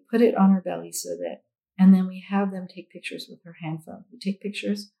 and we put it on her belly and then we have them take pictures with her hand phone. We take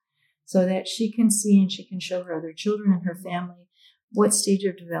pictures so that she can see and she can show her other children and her family what stage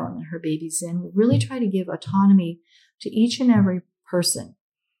of development her baby's in. We really try to give autonomy to each and every person,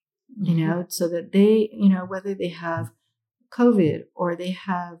 you know, so that they, you know, whether they have COVID or they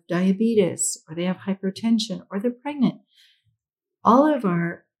have diabetes or they have hypertension or they're pregnant, all of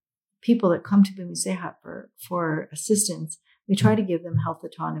our people that come to Bumi Sehat for assistance, we try to give them health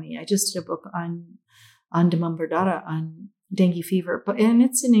autonomy. I just did a book on Demam Berdarah, on dengue fever, and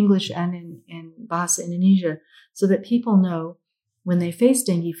it's in English and in Bahasa Indonesia, so that people know when they face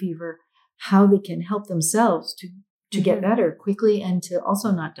dengue fever how they can help themselves to get better quickly and to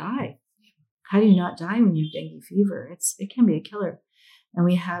also not die. How do you not die when you have dengue fever? It can be a killer. And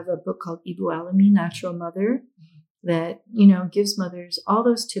we have a book called Ibu Alami, Natural Mother, that, gives mothers all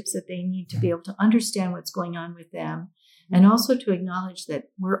those tips that they need to be able to understand what's going on with them, and also to acknowledge that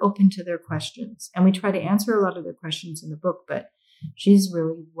we're open to their questions. And we try to answer a lot of their questions in the book, but she's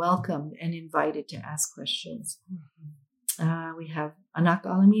really welcomed and invited to ask questions. We have Anak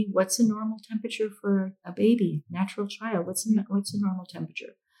Alami, what's a normal temperature for a baby, natural child? What's a normal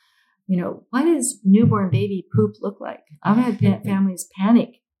temperature? What does newborn baby poop look like? I've had families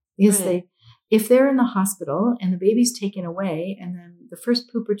panic because if they're in the hospital and the baby's taken away and then the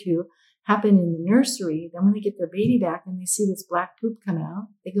first poop or two happen in the nursery, then when they get their baby back and they see this black poop come out,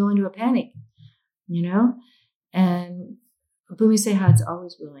 they go into a panic, and Bumi Sehat's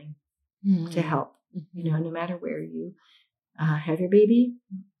always willing to help, no matter where you have your baby.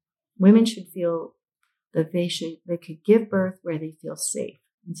 Women should feel that they could give birth where they feel safe.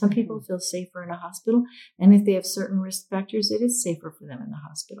 And some people feel safer in a hospital. And if they have certain risk factors, it is safer for them in the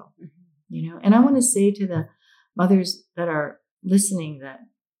hospital. And I want to say to the mothers that are listening that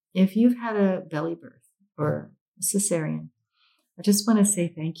if you've had a belly birth or a cesarean, I just want to say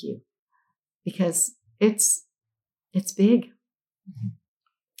thank you, because it's big.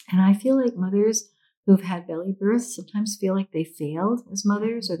 And I feel like mothers who've had belly births sometimes feel like they failed as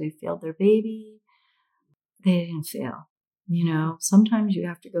mothers, or they failed their baby. They didn't fail. Sometimes you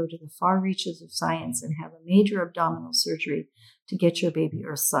have to go to the far reaches of science and have a major abdominal surgery to get your baby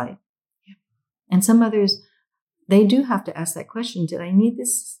earthside. And some mothers, they do have to ask that question: did I need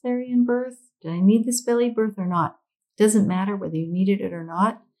this cesarean birth? Did I need this belly birth or not? It doesn't matter whether you needed it or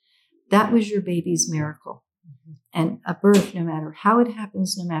not. That was your baby's miracle. And a birth, no matter how it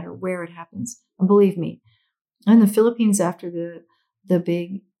happens, no matter where it happens. And believe me, in the Philippines after the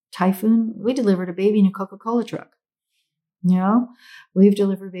big typhoon, we delivered a baby in a Coca-Cola truck. We've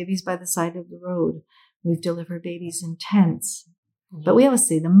delivered babies by the side of the road. We've delivered babies in tents. But we always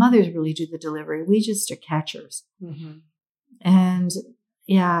say the mothers really do the delivery. We just are catchers. And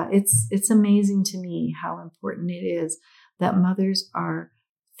it's amazing to me how important it is that mothers are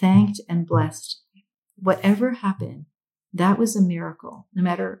thanked and blessed. Whatever happened, that was a miracle, no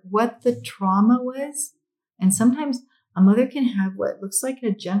matter what the trauma was. And sometimes a mother can have what looks like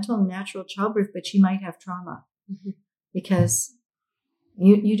a gentle, natural childbirth, but she might have trauma. Because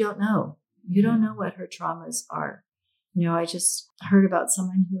you don't know. You don't know what her traumas are. I just heard about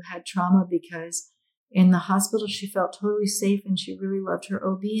someone who had trauma because in the hospital she felt totally safe and she really loved her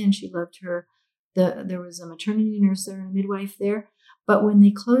OB and she loved her. There was a maternity nurse there and a midwife there. But when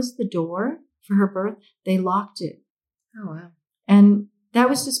they closed the door for her birth, they locked it. Oh, wow. And that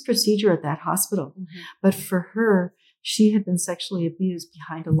was just procedure at that hospital. But for her, she had been sexually abused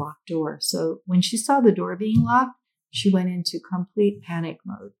behind a locked door. So when she saw the door being locked, she went into complete panic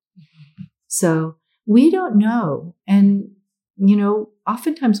mode. So we don't know. And,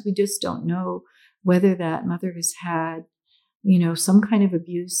 oftentimes we just don't know whether that mother has had, some kind of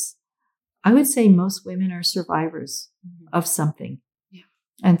abuse. I would say most women are survivors of something. Yeah.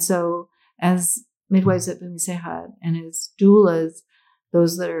 And so as midwives at Bumi Sehat and as doulas,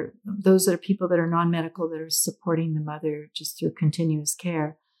 those that are people that are non-medical that are supporting the mother just through continuous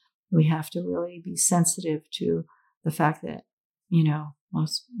care, we have to really be sensitive to the fact that,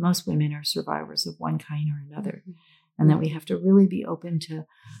 most women are survivors of one kind or another. And that we have to really be open to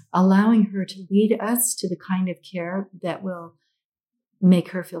allowing her to lead us to the kind of care that will make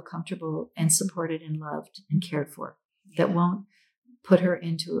her feel comfortable and supported and loved and cared for, that won't put her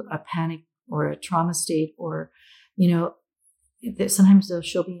into a panic or a trauma state, or, that sometimes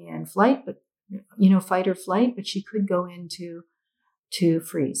she'll be in flight, but, fight or flight, but she could go into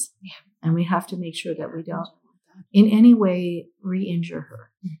freeze. Yeah. And we have to make sure that we don't in any way re-injure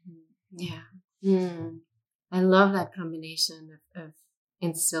her. I love that combination of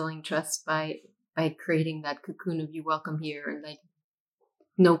instilling trust by creating that cocoon of "you welcome here," and like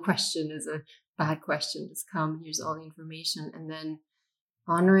no question is a bad question. Just come, here's all the information, and then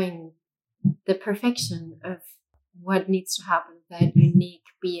honoring the perfection of what needs to happen, that unique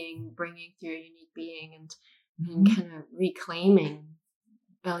being bringing through a unique being, and kind of reclaiming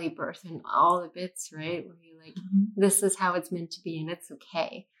belly birth and all the bits, right? Where you're like, this is how it's meant to be, and it's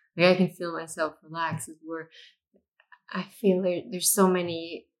okay. Like I can feel myself relax as I feel there's so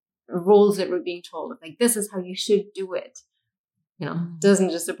many rules that we're being told of, like, this is how you should do it. Doesn't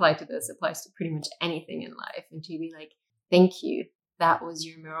just apply to this, applies to pretty much anything in life. And to be like, thank you, that was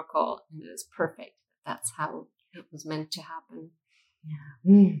your miracle, and it was perfect. That's how it was meant to happen.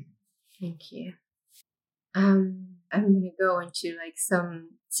 Yeah. Thank you. I'm going to go into like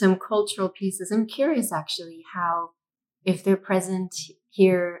some cultural pieces. I'm curious actually how, if they're present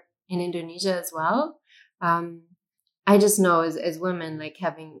here in Indonesia as well. I just know as women, like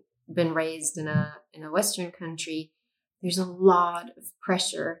having been raised in a Western country, there's a lot of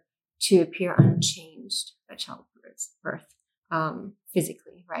pressure to appear unchanged at childbirth,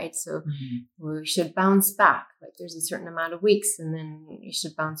 physically, right? So we should bounce back. Like there's a certain amount of weeks, and then you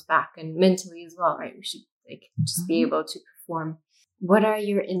should bounce back, and mentally as well, right? We should like just be able to perform. What are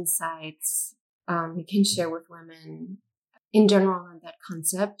your insights you can share with women in general on that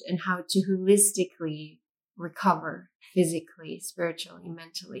concept, and how to holistically recover physically, spiritually,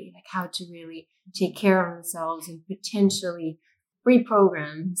 mentally, like how to really take care of themselves and potentially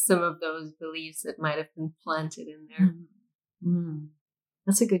reprogram some of those beliefs that might have been planted in there?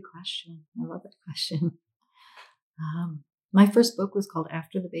 That's a good question. I love that question. My first book was called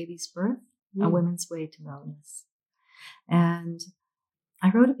After the Baby's Birth, A Woman's Way to Wellness. And I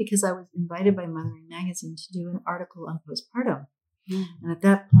wrote it because I was invited by Mothering Magazine to do an article on postpartum. And at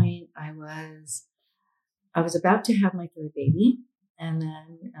that point, I was about to have my third baby. And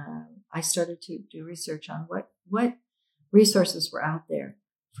then I started to do research on what resources were out there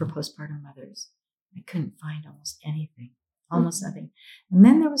for postpartum mothers. I couldn't find almost anything, almost nothing. And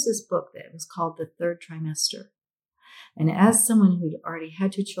then there was this book that was called The Third Trimester. And as someone who'd already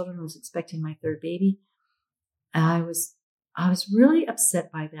had 2 children and was expecting my third baby, I was really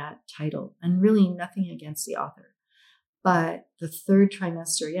upset by that title, and really nothing against the author. But the third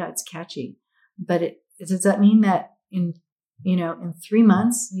trimester, yeah, it's catchy. But does that mean that in 3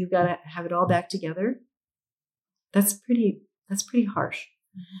 months you got to have it all back together? That's pretty harsh.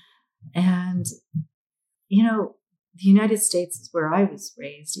 And the United States is where I was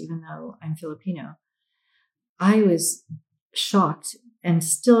raised, even though I'm Filipino. I was shocked and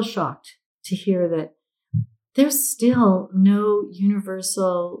still shocked to hear that there's still no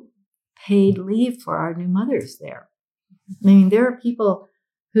universal paid leave for our new mothers there. I mean, there are people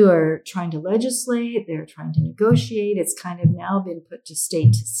who are trying to legislate, they're trying to negotiate. It's kind of now been put to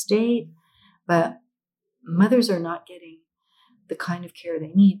state, but mothers are not getting the kind of care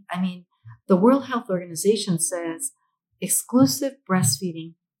they need. I mean, the World Health Organization says exclusive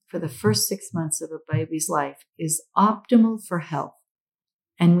breastfeeding for the first 6 months of a baby's life is optimal for health.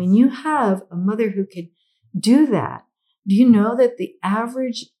 And when you have a mother who could do that, do you know that the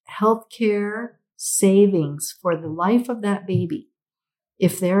average healthcare savings for the life of that baby,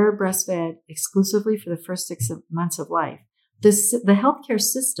 if they're breastfed exclusively for the first 6 months of life, the healthcare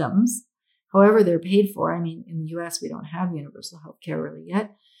systems, however they're paid for, I mean, in the US, we don't have universal healthcare really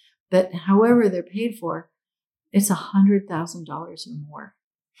yet, but however they're paid for, it's $100,000 or more.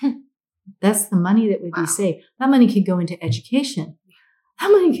 That's the money that would be saved. That money could go into education.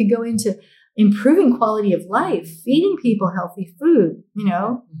 That money could go into improving quality of life, feeding people healthy food,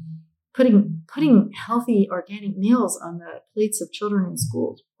 putting healthy organic meals on the plates of children in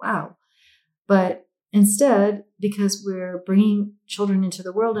schools. Wow. But instead, because we're bringing children into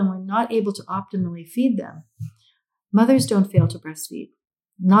the world and we're not able to optimally feed them, mothers don't fail to breastfeed.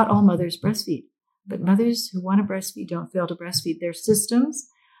 Not all mothers breastfeed, but mothers who want to breastfeed don't fail to breastfeed. Their systems,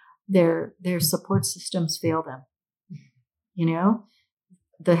 their support systems fail them.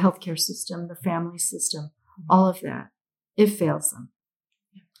 The healthcare system, the family system, all of that, it fails them.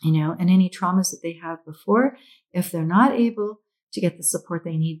 And any traumas that they have before, if they're not able to get the support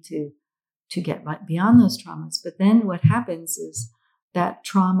they need to get beyond those traumas. But then what happens is that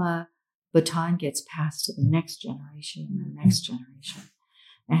trauma baton gets passed to the next generation and the next generation.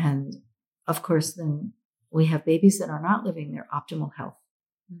 And of course, then we have babies that are not living their optimal health.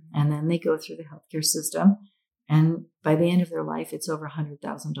 And then they go through the healthcare system. And by the end of their life, it's over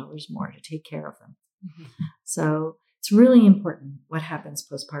 $100,000 more to take care of them. So it's really important what happens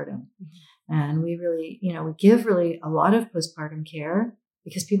postpartum. And we really, we give really a lot of postpartum care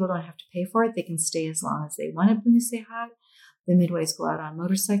because people don't have to pay for it. They can stay as long as they want to when we say hi. The midwives go out on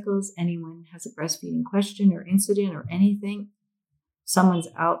motorcycles. Anyone has a breastfeeding question or incident or anything, someone's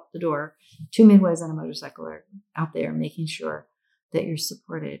out the door. 2 midwives on a motorcycle are out there making sure that you're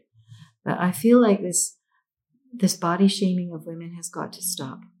supported. But I feel like this body shaming of women has got to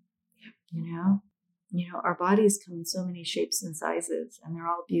stop. Our bodies come in so many shapes and sizes, and they're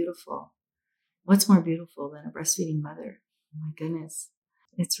all beautiful. What's more beautiful than a breastfeeding mother? Oh my goodness.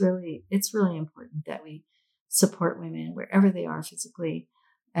 It's really important that we support women wherever they are physically,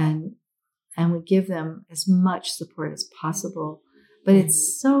 and we give them as much support as possible. But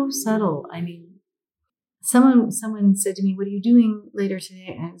it's so subtle. I mean, someone said to me, "What are you doing later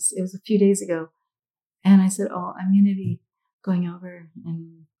today?" And it was a few days ago. And I said, oh, I'm going to be going over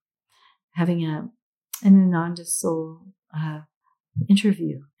and having an Ananda Soul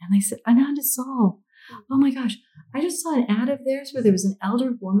interview. And they said, Ananda Soul, oh my gosh, I just saw an ad of theirs where there was an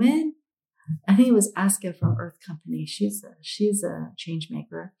elder woman. I think it was Aska from Earth Company. She's a change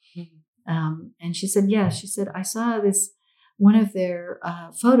maker. And she said, she said, I saw this, one of their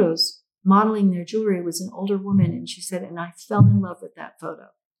photos modeling their jewelry was an older woman. And she said, and I fell in love with that photo.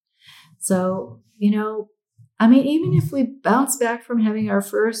 So, I mean, even if we bounce back from having our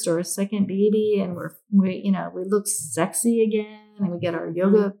first or a second baby and we look sexy again and we get our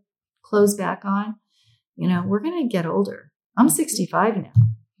yoga clothes back on, we're going to get older. I'm 65 now.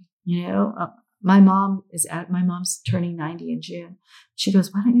 My mom's turning 90 in June. She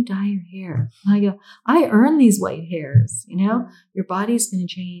goes, why don't you dye your hair? And I go, I earn these white hairs. Your body's going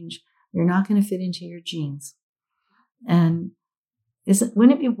to change. You're not going to fit into your jeans. And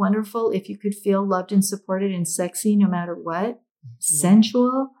wouldn't it be wonderful if you could feel loved and supported and sexy no matter what?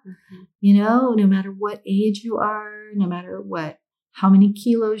 Sensual, no matter what age you are, no matter how many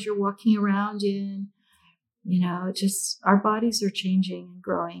kilos you're walking around in, just our bodies are changing and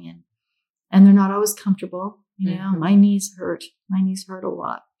growing and they're not always comfortable. My knees hurt. My knees hurt a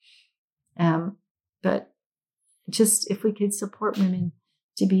lot. But just if we could support women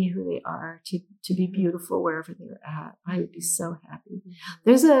to be who they are, to be beautiful wherever they're at, I would be so happy.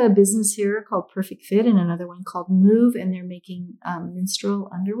 There's a business here called Perfect Fit and another one called Move, and they're making menstrual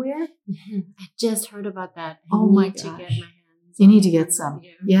underwear. I just heard about that. My gosh. To get my hands you need to get some.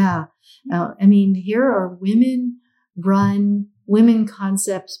 Yeah. I mean, here are women-run, women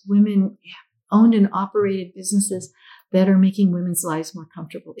concepts, women owned and operated businesses that are making women's lives more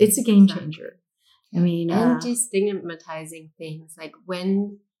comfortable. It's a game changer. I mean, and destigmatizing things like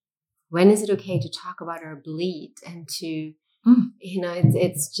when is it okay to talk about our bleed and to,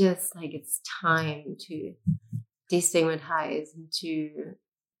 it's just like it's time to destigmatize and to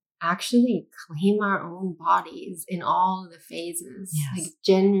actually claim our own bodies in all the phases, like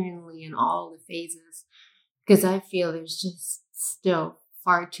genuinely in all the phases, because I feel there's just still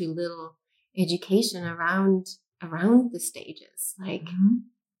far too little education around the stages, like.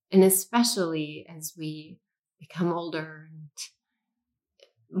 And especially as we become older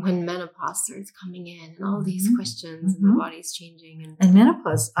and when menopause starts coming in and all these questions and the body's changing. And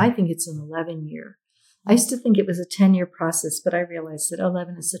menopause, I think it's an 11-year. I used to think it was a 10-year process, but I realized that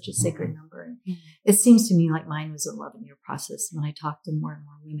 11 is such a sacred number. And it seems to me like mine was an 11-year process. When I talk to more and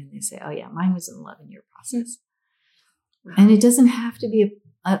more women, they say, oh yeah, mine was an 11-year process. Wow. And it doesn't have to be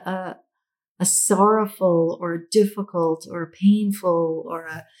a sorrowful or difficult or painful or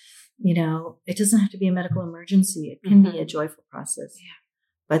it doesn't have to be a medical emergency. It can be a joyful process. Yeah.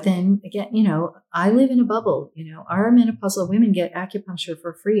 But then again, I live in a bubble. Our menopausal women get acupuncture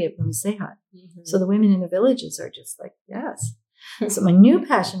for free at Bumi Sehat. So the women in the villages are just like, yes. So my new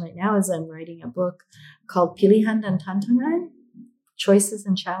passion right now is I'm writing a book called Pilihan dan Tantangan, Choices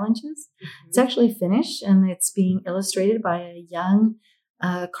and Challenges. It's actually finished and it's being illustrated by a young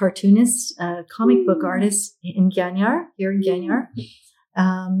cartoonist, comic book artist in Gianyar, here in Gianyar,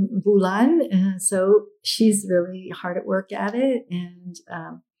 Bulan. So she's really hard at work at it. And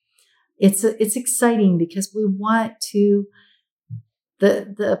it's exciting because we want to,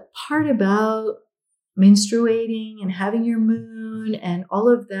 the part about menstruating and having your moon and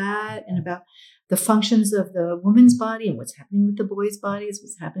all of that and about the functions of the woman's body and what's happening with the boys' bodies,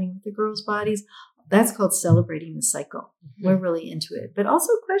 what's happening with the girls' bodies. That's called celebrating the cycle. We're really into it. But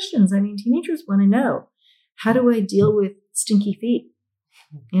also questions. I mean, teenagers want to know, how do I deal with stinky feet?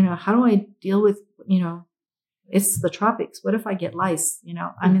 How do I deal with, it's the tropics. What if I get lice?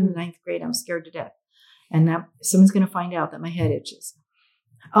 I'm in the 9th grade. I'm scared to death. And that someone's going to find out that my head itches.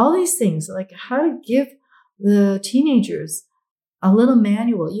 All these things, like how to give the teenagers a little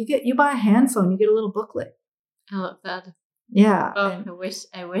manual. You buy a hand phone, you get a little booklet. I love that. Yeah. Oh,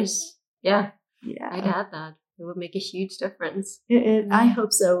 I wish. Yeah. I'd add that. It would make a huge difference. I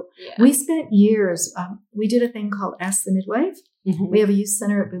hope so. Yeah. We spent years, we did a thing called Ask the Midwife. We have a youth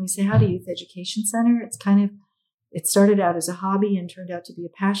center at Bumi Sehat, a youth education center. It started out as a hobby and turned out to be a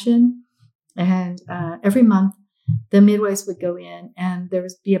passion. And every month, the midwives would go in and there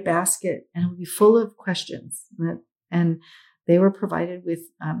would be a basket and it would be full of questions. And they were provided with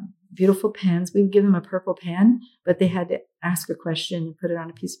beautiful pens. We would give them a purple pen, but they had to ask a question and put it on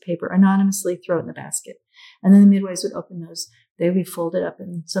a piece of paper, anonymously throw it in the basket. And then the midwives would open those. They would be folded up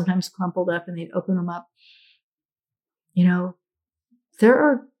and sometimes crumpled up and they'd open them up. There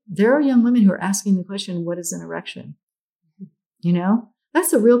are young women who are asking the question, what is an erection?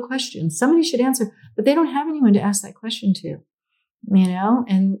 That's a real question. Somebody should answer, but they don't have anyone to ask that question to,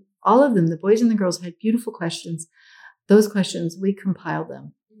 and all of them, the boys and the girls, had beautiful questions. Those questions, we compiled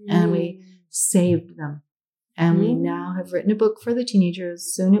them and we saved them. And we now have written a book for the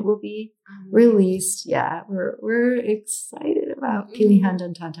teenagers. Soon it will be released. Yeah, we're excited about Pilihan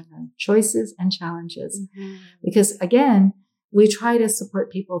Tantangan, choices and challenges. Because again, we try to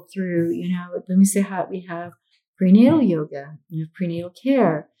support people through, at Bumi Sehat, we have prenatal yoga, we have prenatal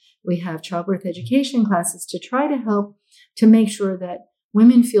care, we have childbirth education classes to try to help to make sure that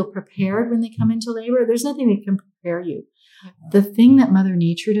women feel prepared when they come into labor. There's nothing that can prepare you. The thing that Mother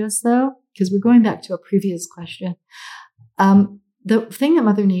Nature does, though, because we're going back to a previous question, the thing that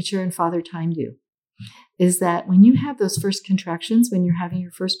Mother Nature and Father Time do is that when you have those first contractions, when you're having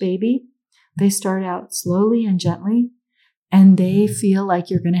your first baby, they start out slowly and gently, and they feel like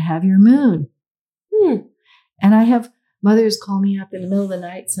you're going to have your moon. And I have mothers call me up in the middle of the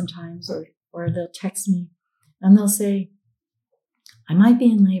night sometimes, or they'll text me, and they'll say, I might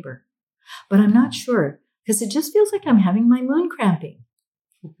be in labor, but I'm not sure because it just feels like I'm having my moon cramping.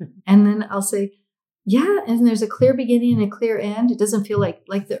 And then I'll say, yeah, and there's a clear beginning and a clear end. It doesn't feel like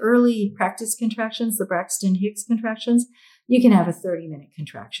the early practice contractions, the Braxton Hicks contractions. You can have a 30-minute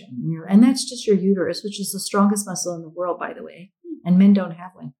contraction. And that's just your uterus, which is the strongest muscle in the world, by the way. And men don't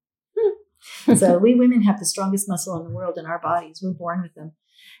have one. So we women have the strongest muscle in the world in our bodies. We're born with them.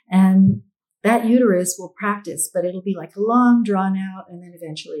 And that uterus will practice, but it'll be like a long drawn out, and then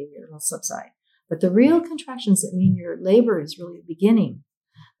eventually it'll subside. But the real contractions that mean your labor is really the beginning,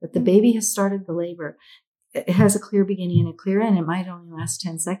 that the baby has started the labor. It has a clear beginning and a clear end. It might only last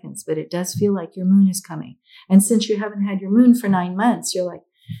 10 seconds, but it does feel like your moon is coming. And since you haven't had your moon for 9 months, you're like,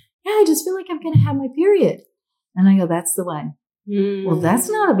 yeah, I just feel like I'm going to have my period. And I go, that's the one. Well, that's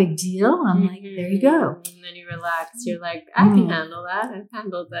not a big deal. I'm like, there you go. And then you relax. You're like, I can handle that. I've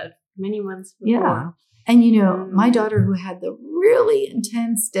handled that many months before. Yeah. And, my daughter who had the really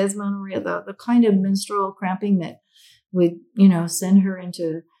intense dysmenorrhea, the kind of menstrual cramping that would, send her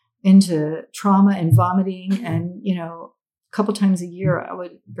into trauma and vomiting. And, a couple times a year, I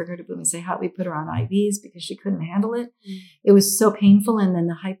would bring her to Bumi Sehat. We put her on IVs because she couldn't handle it. It was so painful. And then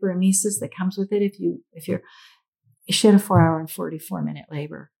the hyperemesis that comes with it, she had a 4-hour and 44-minute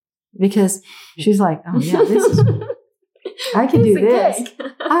labor because she's like, oh yeah, this is, I can do this.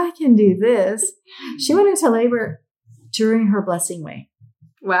 I can do this. She went into labor during her blessing way.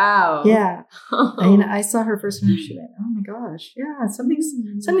 Wow. Yeah. I saw her first time. She went, oh my gosh. Yeah.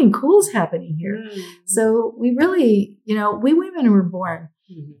 Something cool is happening here. So we really, we women were born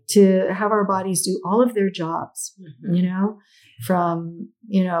to have our bodies do all of their jobs, from,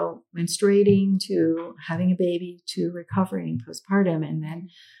 menstruating to having a baby to recovering postpartum. And then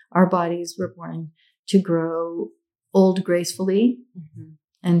our bodies were born to grow old gracefully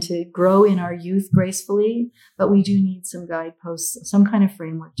and to grow in our youth gracefully. But we do need some guideposts, some kind of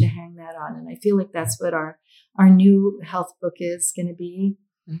framework to hang that on. And I feel like that's what our new health book is going to be.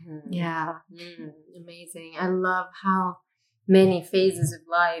 Yeah. Amazing. I love how many phases of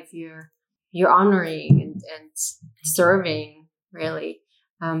life you're honoring and serving, really.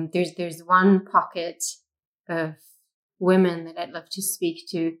 There's one pocket of women that I'd love to speak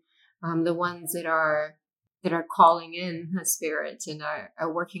to, the ones that are calling in a spirit and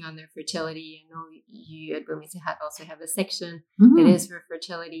are working on their fertility. I know you at Bumi Sehat also have a section that is for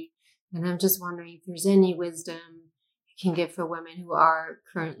fertility. And I'm just wondering if there's any wisdom you can give for women who are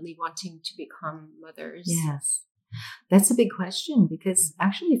currently wanting to become mothers. Yes. That's a big question because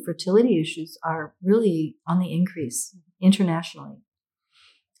actually fertility issues are really on the increase internationally.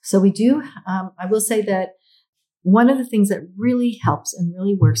 So we do, I will say that one of the things that really helps and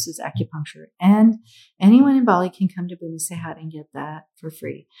really works is acupuncture. And anyone in Bali can come to Bumi Sehat and get that for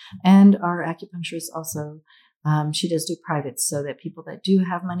free. And our acupuncturist also, she does do privates so that people that do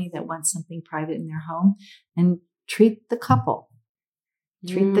have money that want something private in their home and treat the couple.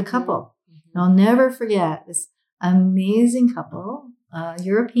 I'll never forget this amazing couple,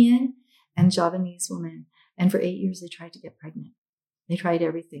 European and Javanese woman. And for 8 years, they tried to get pregnant. They tried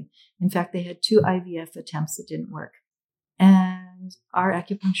everything. In fact, they had 2 IVF attempts that didn't work. And our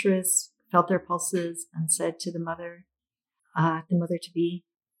acupuncturist felt their pulses and said to the mother-to-be,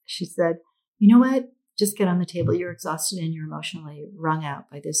 she said, you know what? Just get on the table. You're exhausted and you're emotionally wrung out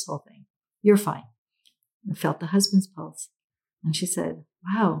by this whole thing. You're fine. And felt the husband's pulse. And she said,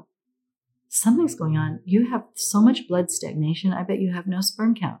 wow, something's going on. You have so much blood stagnation. I bet you have no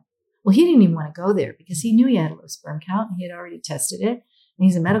sperm count. Well, he didn't even want to go there because he knew he had a low sperm count. He had already tested it. And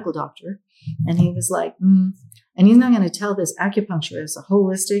he's a medical doctor. And he was like, And he's not going to tell this acupuncturist, a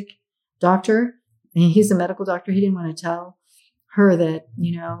holistic doctor. And he's a medical doctor. He didn't want to tell her that,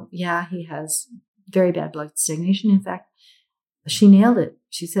 he has very bad blood stagnation. In fact, she nailed it.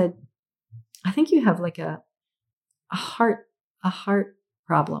 She said, I think you have like a heart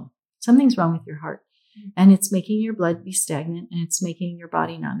problem. Something's wrong with your heart. And it's making your blood be stagnant and it's making your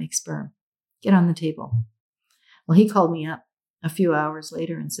body not make sperm. Get on the table. Well, he called me up a few hours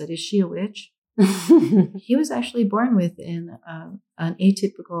later and said, is she a witch? He was actually born with an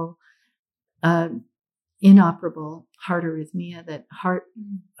atypical, inoperable heart arrhythmia,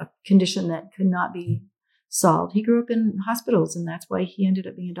 a condition that could not be solved. He grew up in hospitals, and that's why he ended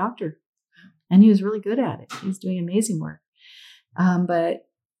up being a doctor. And he was really good at it. He was doing amazing work.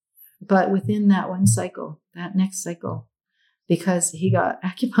 But within that one cycle, that next cycle, because he got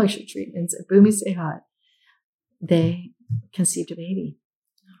acupuncture treatments at Bhumi Sehat, they conceived a baby.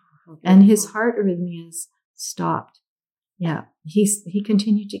 And his heart arrhythmias stopped. Yeah. He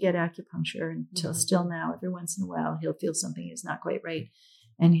continued to get acupuncture until still now. Every once in a while, he'll feel something is not quite right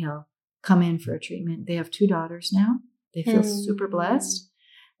and he'll come in for a treatment. They have 2 daughters now. They feel super blessed.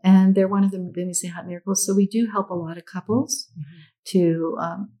 And they're one of the Bhumi Sehat miracles. So we do help a lot of couples to,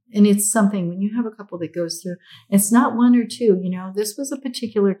 and it's something when you have a couple that goes through, it's not 1 or 2, this was a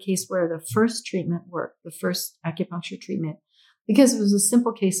particular case where the first treatment worked, the first acupuncture treatment, because it was a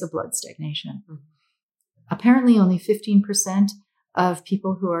simple case of blood stagnation. Apparently only 15% of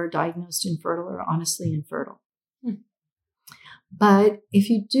people who are diagnosed infertile are honestly infertile. But if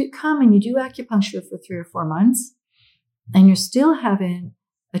you do come and you do acupuncture for 3 or 4 months and you still haven't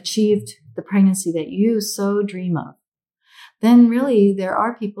achieved the pregnancy that you so dream of, then really there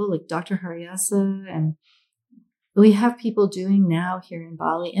are people like Dr. Hariasa, and we have people doing now here in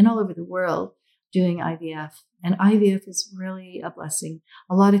Bali and all over the world doing IVF. And IVF is really a blessing.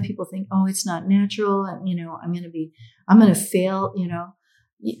 A lot of people think, oh, it's not natural. And, I'm going to fail.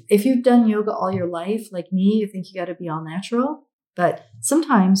 If you've done yoga all your life, like me, you think you got to be all natural. But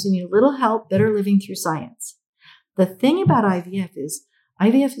sometimes you need a little help, better living through science. The thing about IVF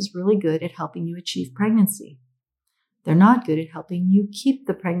is really good at helping you achieve pregnancy. They're not good at helping you keep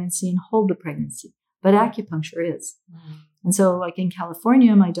the pregnancy and hold the pregnancy, but acupuncture is. And so like in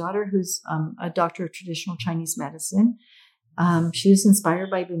California, my daughter, who's a doctor of traditional Chinese medicine, she was inspired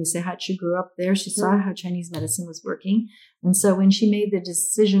by Bhumi Sehat. She grew up there. She saw how Chinese medicine was working. And so when she made the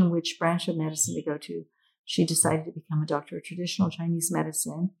decision which branch of medicine to go to, she decided to become a doctor of traditional Chinese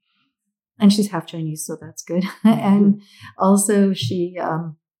medicine. And she's half Chinese, so that's good. And also she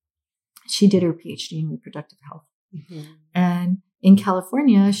did her PhD in reproductive health. And in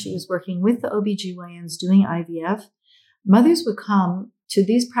California, she was working with the OBGYNs doing IVF. Mothers would come to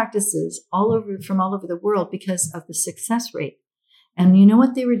these practices from all over the world because of the success rate. And you know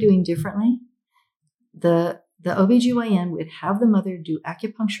what they were doing differently? The OBGYN would have the mother do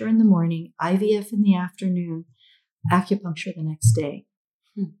acupuncture in the morning, IVF in the afternoon, acupuncture the next day.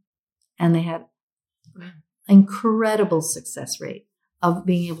 And they had incredible success rate of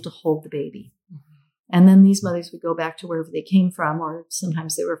being able to hold the baby. And then these mothers would go back to wherever they came from, or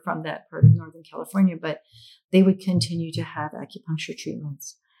sometimes they were from that part of Northern California, but they would continue to have acupuncture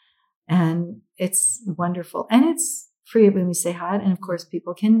treatments. And it's wonderful. And it's free at Bhumi Sehat. And of course,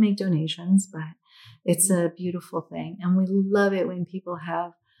 people can make donations, but it's a beautiful thing. And we love it when people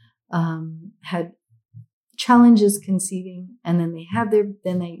have had challenges conceiving, and then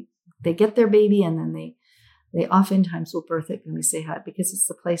they get their baby, and then they oftentimes will birth at Bhumi Sehat because it's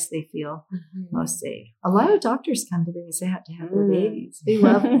the place they feel most safe. A lot of doctors come to Bhumi Sehat to have their babies. We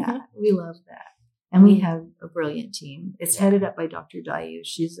love that. We love that. And we have a brilliant team. It's headed up by Dr. Dayu.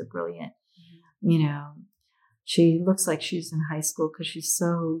 She's a brilliant, she looks like she's in high school because she's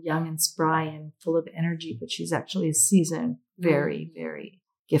so young and spry and full of energy, but she's actually a seasoned, very, very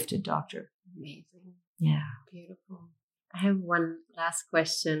gifted doctor. Amazing. Yeah. Beautiful. I have one last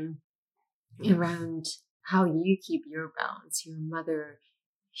question around how you keep your balance. Your mother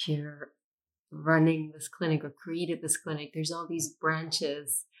here running this clinic or created this clinic. There's all these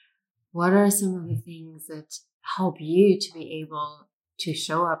branches. What are some of the things that help you to be able to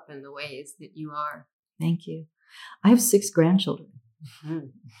show up in the ways that you are? Thank you. I have 6 grandchildren.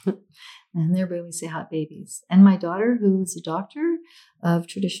 And they're Bhumi Sehat babies. And my daughter, who's a doctor of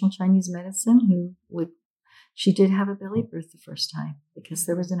traditional Chinese medicine, she did have a belly birth the first time because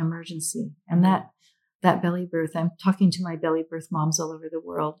there was an emergency. And that belly birth, I'm talking to my belly birth moms all over the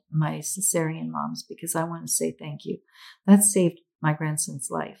world, my cesarean moms, because I want to say thank you. That saved my grandson's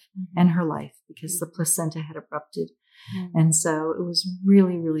life and her life because the placenta had erupted. And so it was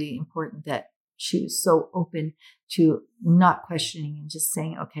really, really important that she was so open to not questioning and just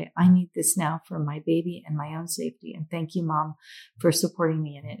saying, okay, I need this now for my baby and my own safety. And thank you, Mom, for supporting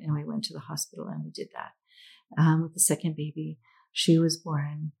me in it. And we went to the hospital and we did that. With the second baby, she was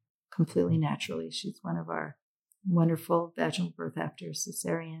born completely naturally. She's one of our wonderful vaginal birth after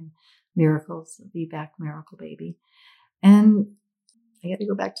cesarean, miracles, the VBAC miracle baby. And I got to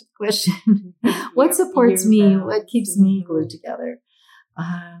go back to the question. What supports me? What keeps me glued together?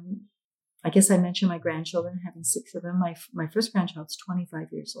 I guess I mentioned my grandchildren, having 6 of them. My first grandchild's 25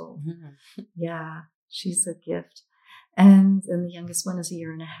 years old. Mm-hmm. Yeah, she's a gift. And then the youngest one is 1.5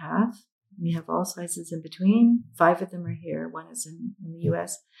 years. We have all sizes in between. 5 of them are here. 1 is in the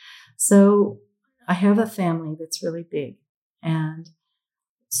U.S. So I have a family that's really big and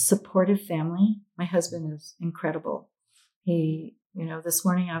supportive family. My husband is incredible. He, this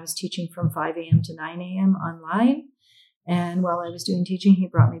morning I was teaching from 5 a.m. to 9 a.m. online. And while I was doing teaching, he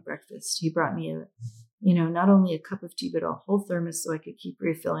brought me breakfast. He brought me not only a cup of tea, but a whole thermos so I could keep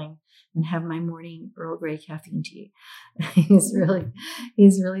refilling and have my morning Earl Grey caffeine tea. He's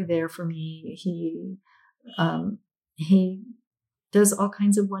really there for me. He does all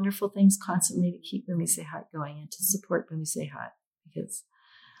kinds of wonderful things constantly to keep Bumi Sehat going and to support Bumi Sehat because,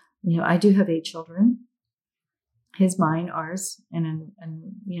 I do have 8 children. His, mine, ours, and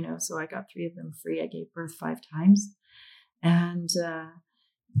so I got 3 of them free. I gave birth 5 times. And,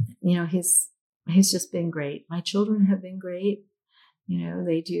 he's just been great. My children have been great.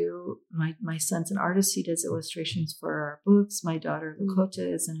 They do, my son's an artist. He does illustrations for our books. My daughter,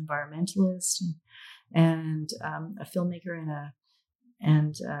 Lakota, is an environmentalist and a filmmaker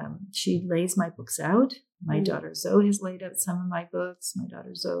and she lays my books out. My daughter Zoe has laid out some of my books. My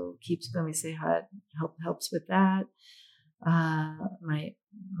daughter Zoe keeps Bumi Sehat, helps with that.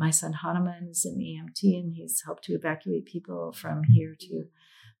 My son Hanuman is an EMT and he's helped to evacuate people from here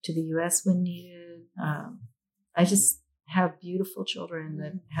to the U.S. when needed. I just have beautiful children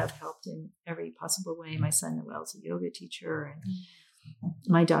that have helped in every possible way. My son Noel's a yoga teacher, and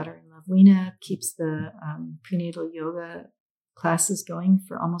my daughter Lovina keeps the prenatal yoga classes going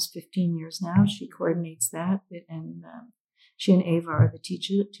for almost 15 years now. She coordinates that, and she and Ava are the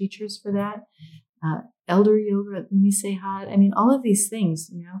teachers for that. Elder yoga at Bumi Sehat. I mean, all of these things,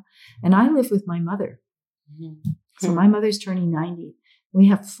 and I live with my mother. Mm-hmm. So my mother's turning 90. We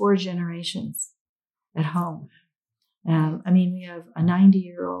have 4 generations at home. We have a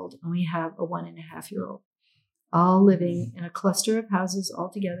 90-year-old and we have a 1.5-year-old, all living in a cluster of houses all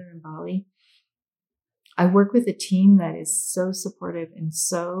together in Bali. I work with a team that is so supportive and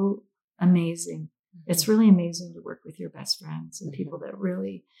so amazing. Mm-hmm. It's really amazing to work with your best friends and people that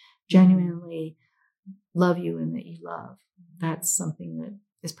really genuinely love you and that you love. That's something that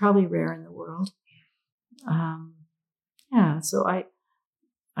is probably rare in the world. So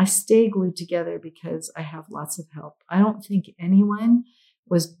I stay glued together because I have lots of help. I don't think anyone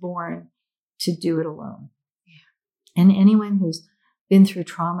was born to do it alone. Yeah. And anyone who's been through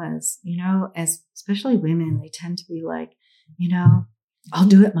traumas, as especially women, they tend to be like, I'll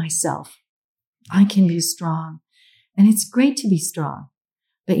do it myself. I can be strong. And it's great to be strong.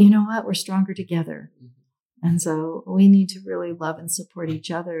 But you know what? We're stronger together. And so we need to really love and support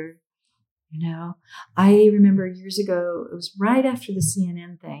each other. I remember years ago, it was right after the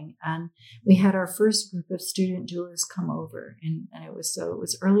CNN thing, and we had our first group of student doulas come over, and it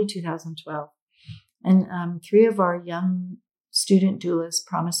was early 2012. And 3 of our young student doulas,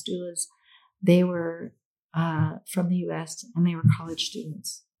 promise doulas, they were from the US and they were college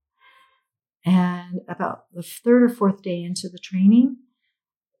students. And about the 3rd or 4th day into the training,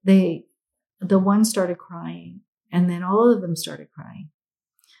 the one started crying, and then all of them started crying.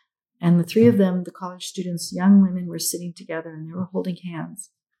 And the 3 of them, the college students, young women, were sitting together and they were holding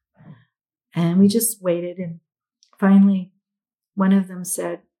hands. And we just waited. And finally, one of them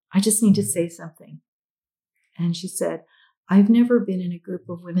said, I just need to say something. And she said, I've never been in a group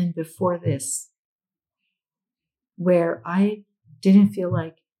of women before this where I didn't feel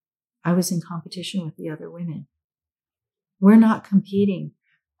like I was in competition with the other women. We're not competing.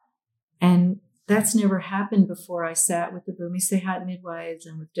 And that's never happened before. I sat with the Bumi Sehat midwives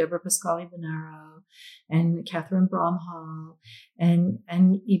and with Deborah Pascali Bonaro and Catherine Bromhall and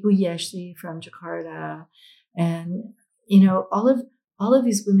Ibu Yeshli from Jakarta. And, all of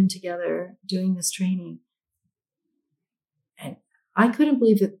these women together doing this training. And I couldn't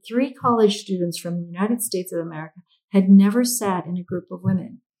believe that 3 college students from the United States of America had never sat in a group of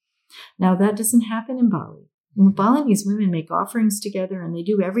women. Now, that doesn't happen in Bali. Balinese women make offerings together and they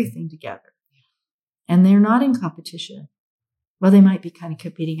do everything together. And they're not in competition. Well, they might be kind of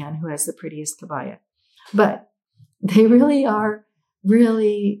competing on who has the prettiest kabaya. But they really are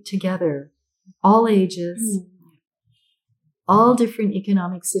really together. All ages, all different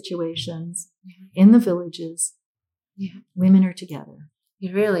economic situations, in the villages. Yeah. Women are together.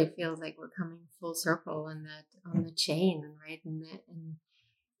 It really feels like we're coming full circle on the chain, right? And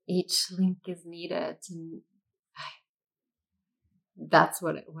each link is needed. And that's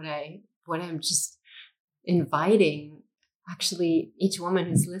what I'm just inviting actually each woman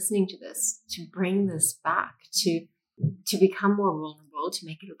who's listening to this to bring this back, to become more vulnerable, to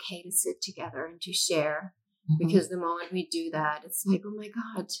make it okay to sit together and to share. Because the moment we do that, it's like, oh my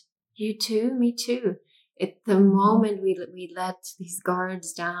God, you too, me too. The moment we let these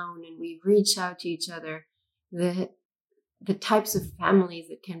guards down and we reach out to each other, the types of families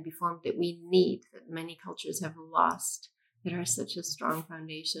that can be formed that we need, that many cultures have lost, that are such a strong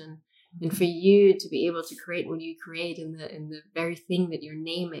foundation. And for you to be able to create what you create in the very thing that you're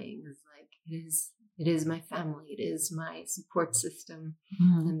naming is like, it is my family, it is my support system.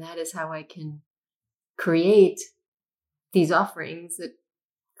 And that is how I can create these offerings that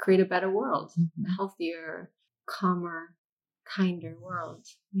create a better world, a healthier, calmer, kinder world.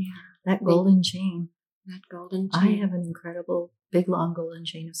 Yeah. That golden chain. That golden chain. I have an incredible, big, long golden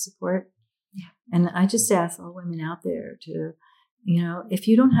chain of support. Yeah. And I just ask all women out there to, if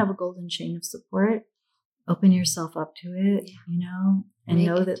you don't have a golden chain of support, open yourself up to it, and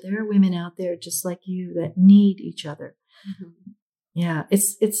know that there are women out there just like you that need each other. Yeah.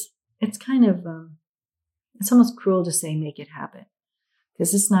 It's kind of, it's almost cruel to say make it happen,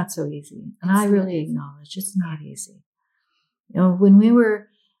 because it's not so easy. And I really acknowledge it's not easy. When we were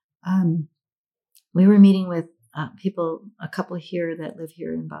meeting with people, a couple here that live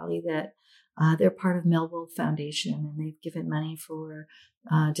here in Bali, that they're part of Melville Foundation, and they've given money for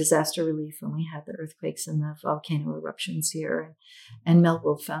disaster relief when we had the earthquakes and the volcano eruptions here. And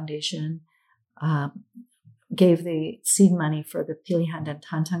Melville Foundation gave the seed money for the Pilihan dan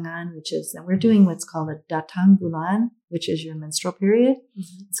Tantangan, which is, and we're doing what's called a Datang Bulan, which is your menstrual period.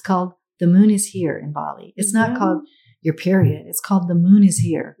 It's called The Moon is Here in Bali. It's not called your period. It's called The Moon is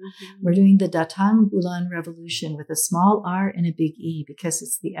Here. We're doing the Datang Bulan revolution with a small R and a big E, because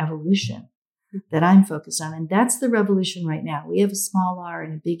it's the evolution that I'm focused on. And that's the revolution right now. We have a small R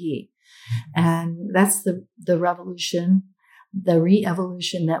and a big E. And that's the revolution, the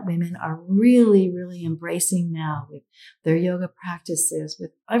re-evolution that women are really, really embracing now with their yoga practices,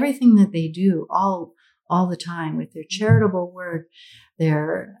 with everything that they do all the time, with their charitable work,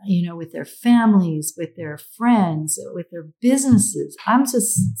 with their families, with their friends, with their businesses. I'm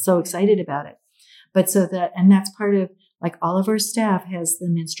just so excited about it. And that's part of, like, all of our staff has the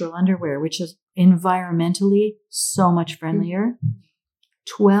menstrual underwear, which is environmentally so much friendlier.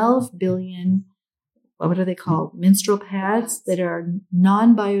 12 billion, what are they called? Menstrual pads that are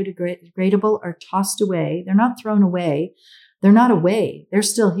non-biodegradable are tossed away. They're not thrown away. They're not away. They're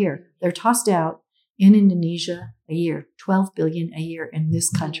still here. They're tossed out in Indonesia a year, 12 billion a year in this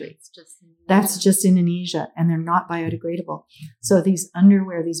country. That's just Indonesia, and they're not biodegradable. So these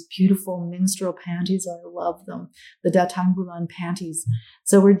underwear, these beautiful menstrual panties, I love them. The Datang Bulan panties.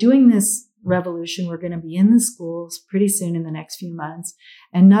 So we're doing this revolution. We're going to be in the schools pretty soon in the next few months.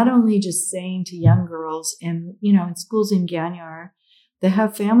 And not only just saying to young girls in schools in Gianyar that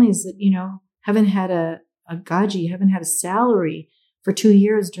have families that, haven't had a gaji, haven't had a salary for 2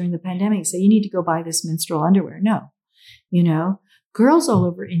 years during the pandemic, say, you need to go buy this menstrual underwear. No, girls all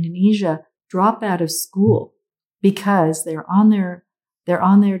over Indonesia drop out of school because they're on their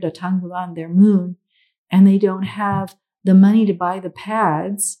Datang Bulan, their moon, and they don't have the money to buy the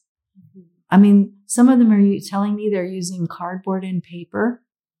pads. I mean, some of them are telling me they're using cardboard and paper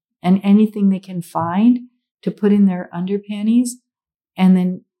and anything they can find to put in their underpanties. And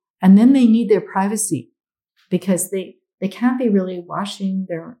then they need their privacy, because they can't be really washing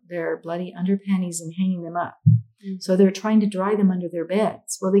their bloody underpanties and hanging them up. So they're trying to dry them under their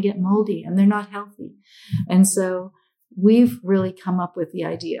beds. Well, they get moldy and they're not healthy. And so we've really come up with the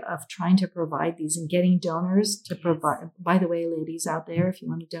idea of trying to provide these and getting donors to provide. By the way, ladies out there, if you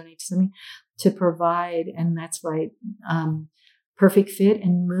want to donate to something, to provide, and that's why Perfect Fit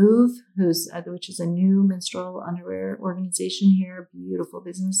and Move, which is a new menstrual underwear organization here, beautiful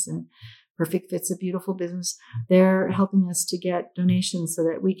business, and Perfect Fit's a beautiful business. They're helping us to get donations so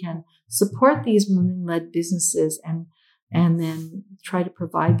that we can support these women-led businesses and then try to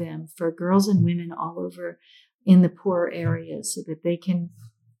provide them for girls and women all over in the poor areas, so that they can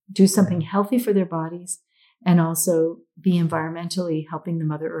do something healthy for their bodies and also be environmentally helping the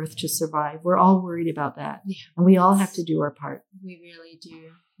Mother Earth to survive. We're all worried about that. Yeah. And we all have to do our part. We really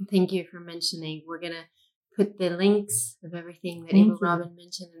do. Thank you for mentioning. We're going to put the links of everything that Eva Robin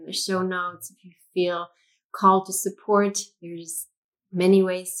mentioned in the show notes. If you feel called to support, there's many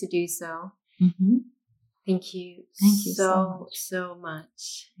ways to do so. Thank you so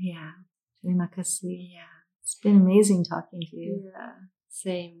much. Yeah. Terima kasih. Yeah. It's been amazing talking to you. Yeah.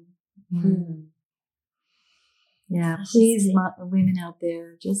 Same. Yeah. Please, women out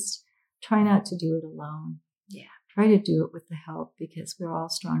there, just try not to do it alone. Yeah. try to do it with the help, because we're all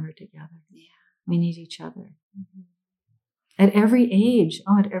stronger together. Yeah. We need each other. Mm-hmm. At every age,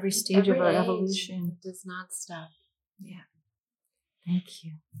 at every stage of our evolution. It does not stop. Yeah. Thank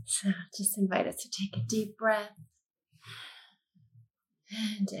you. So just invite us to take a deep breath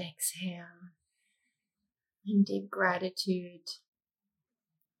and exhale. In deep gratitude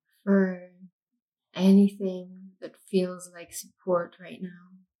for anything that feels like support right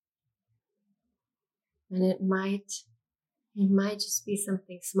now. And it might just be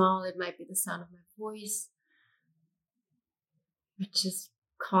something small. It might be the sound of my voice. But just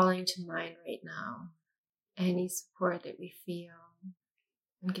calling to mind right now any support that we feel,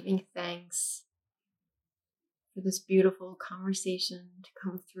 and giving thanks for this beautiful conversation to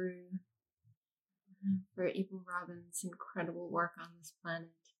come through, for Eboo Robin's incredible work on this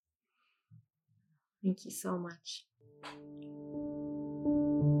planet. Thank you so much.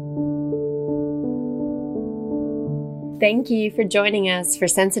 Thank you for joining us for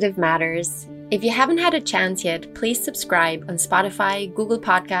Sensitive Matters. If you haven't had a chance yet, please subscribe on Spotify, Google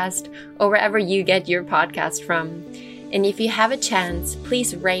Podcast, or wherever you get your podcast from. And if you have a chance,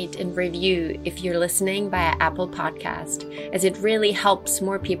 please rate and review if you're listening via Apple Podcast, as it really helps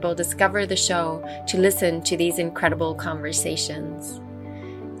more people discover the show to listen to these incredible conversations.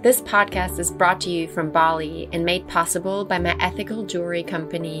 This podcast is brought to you from Bali and made possible by my ethical jewelry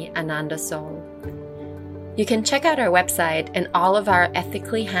company, Ananda Soul. You can check out our website and all of our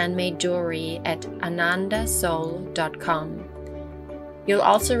ethically handmade jewelry at anandasoul.com. You'll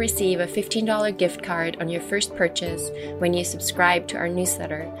also receive a $15 gift card on your first purchase when you subscribe to our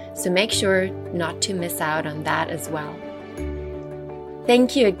newsletter, so make sure not to miss out on that as well.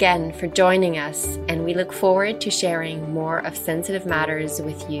 Thank you again for joining us, and we look forward to sharing more of Sensitive Matters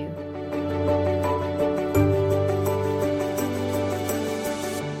with you.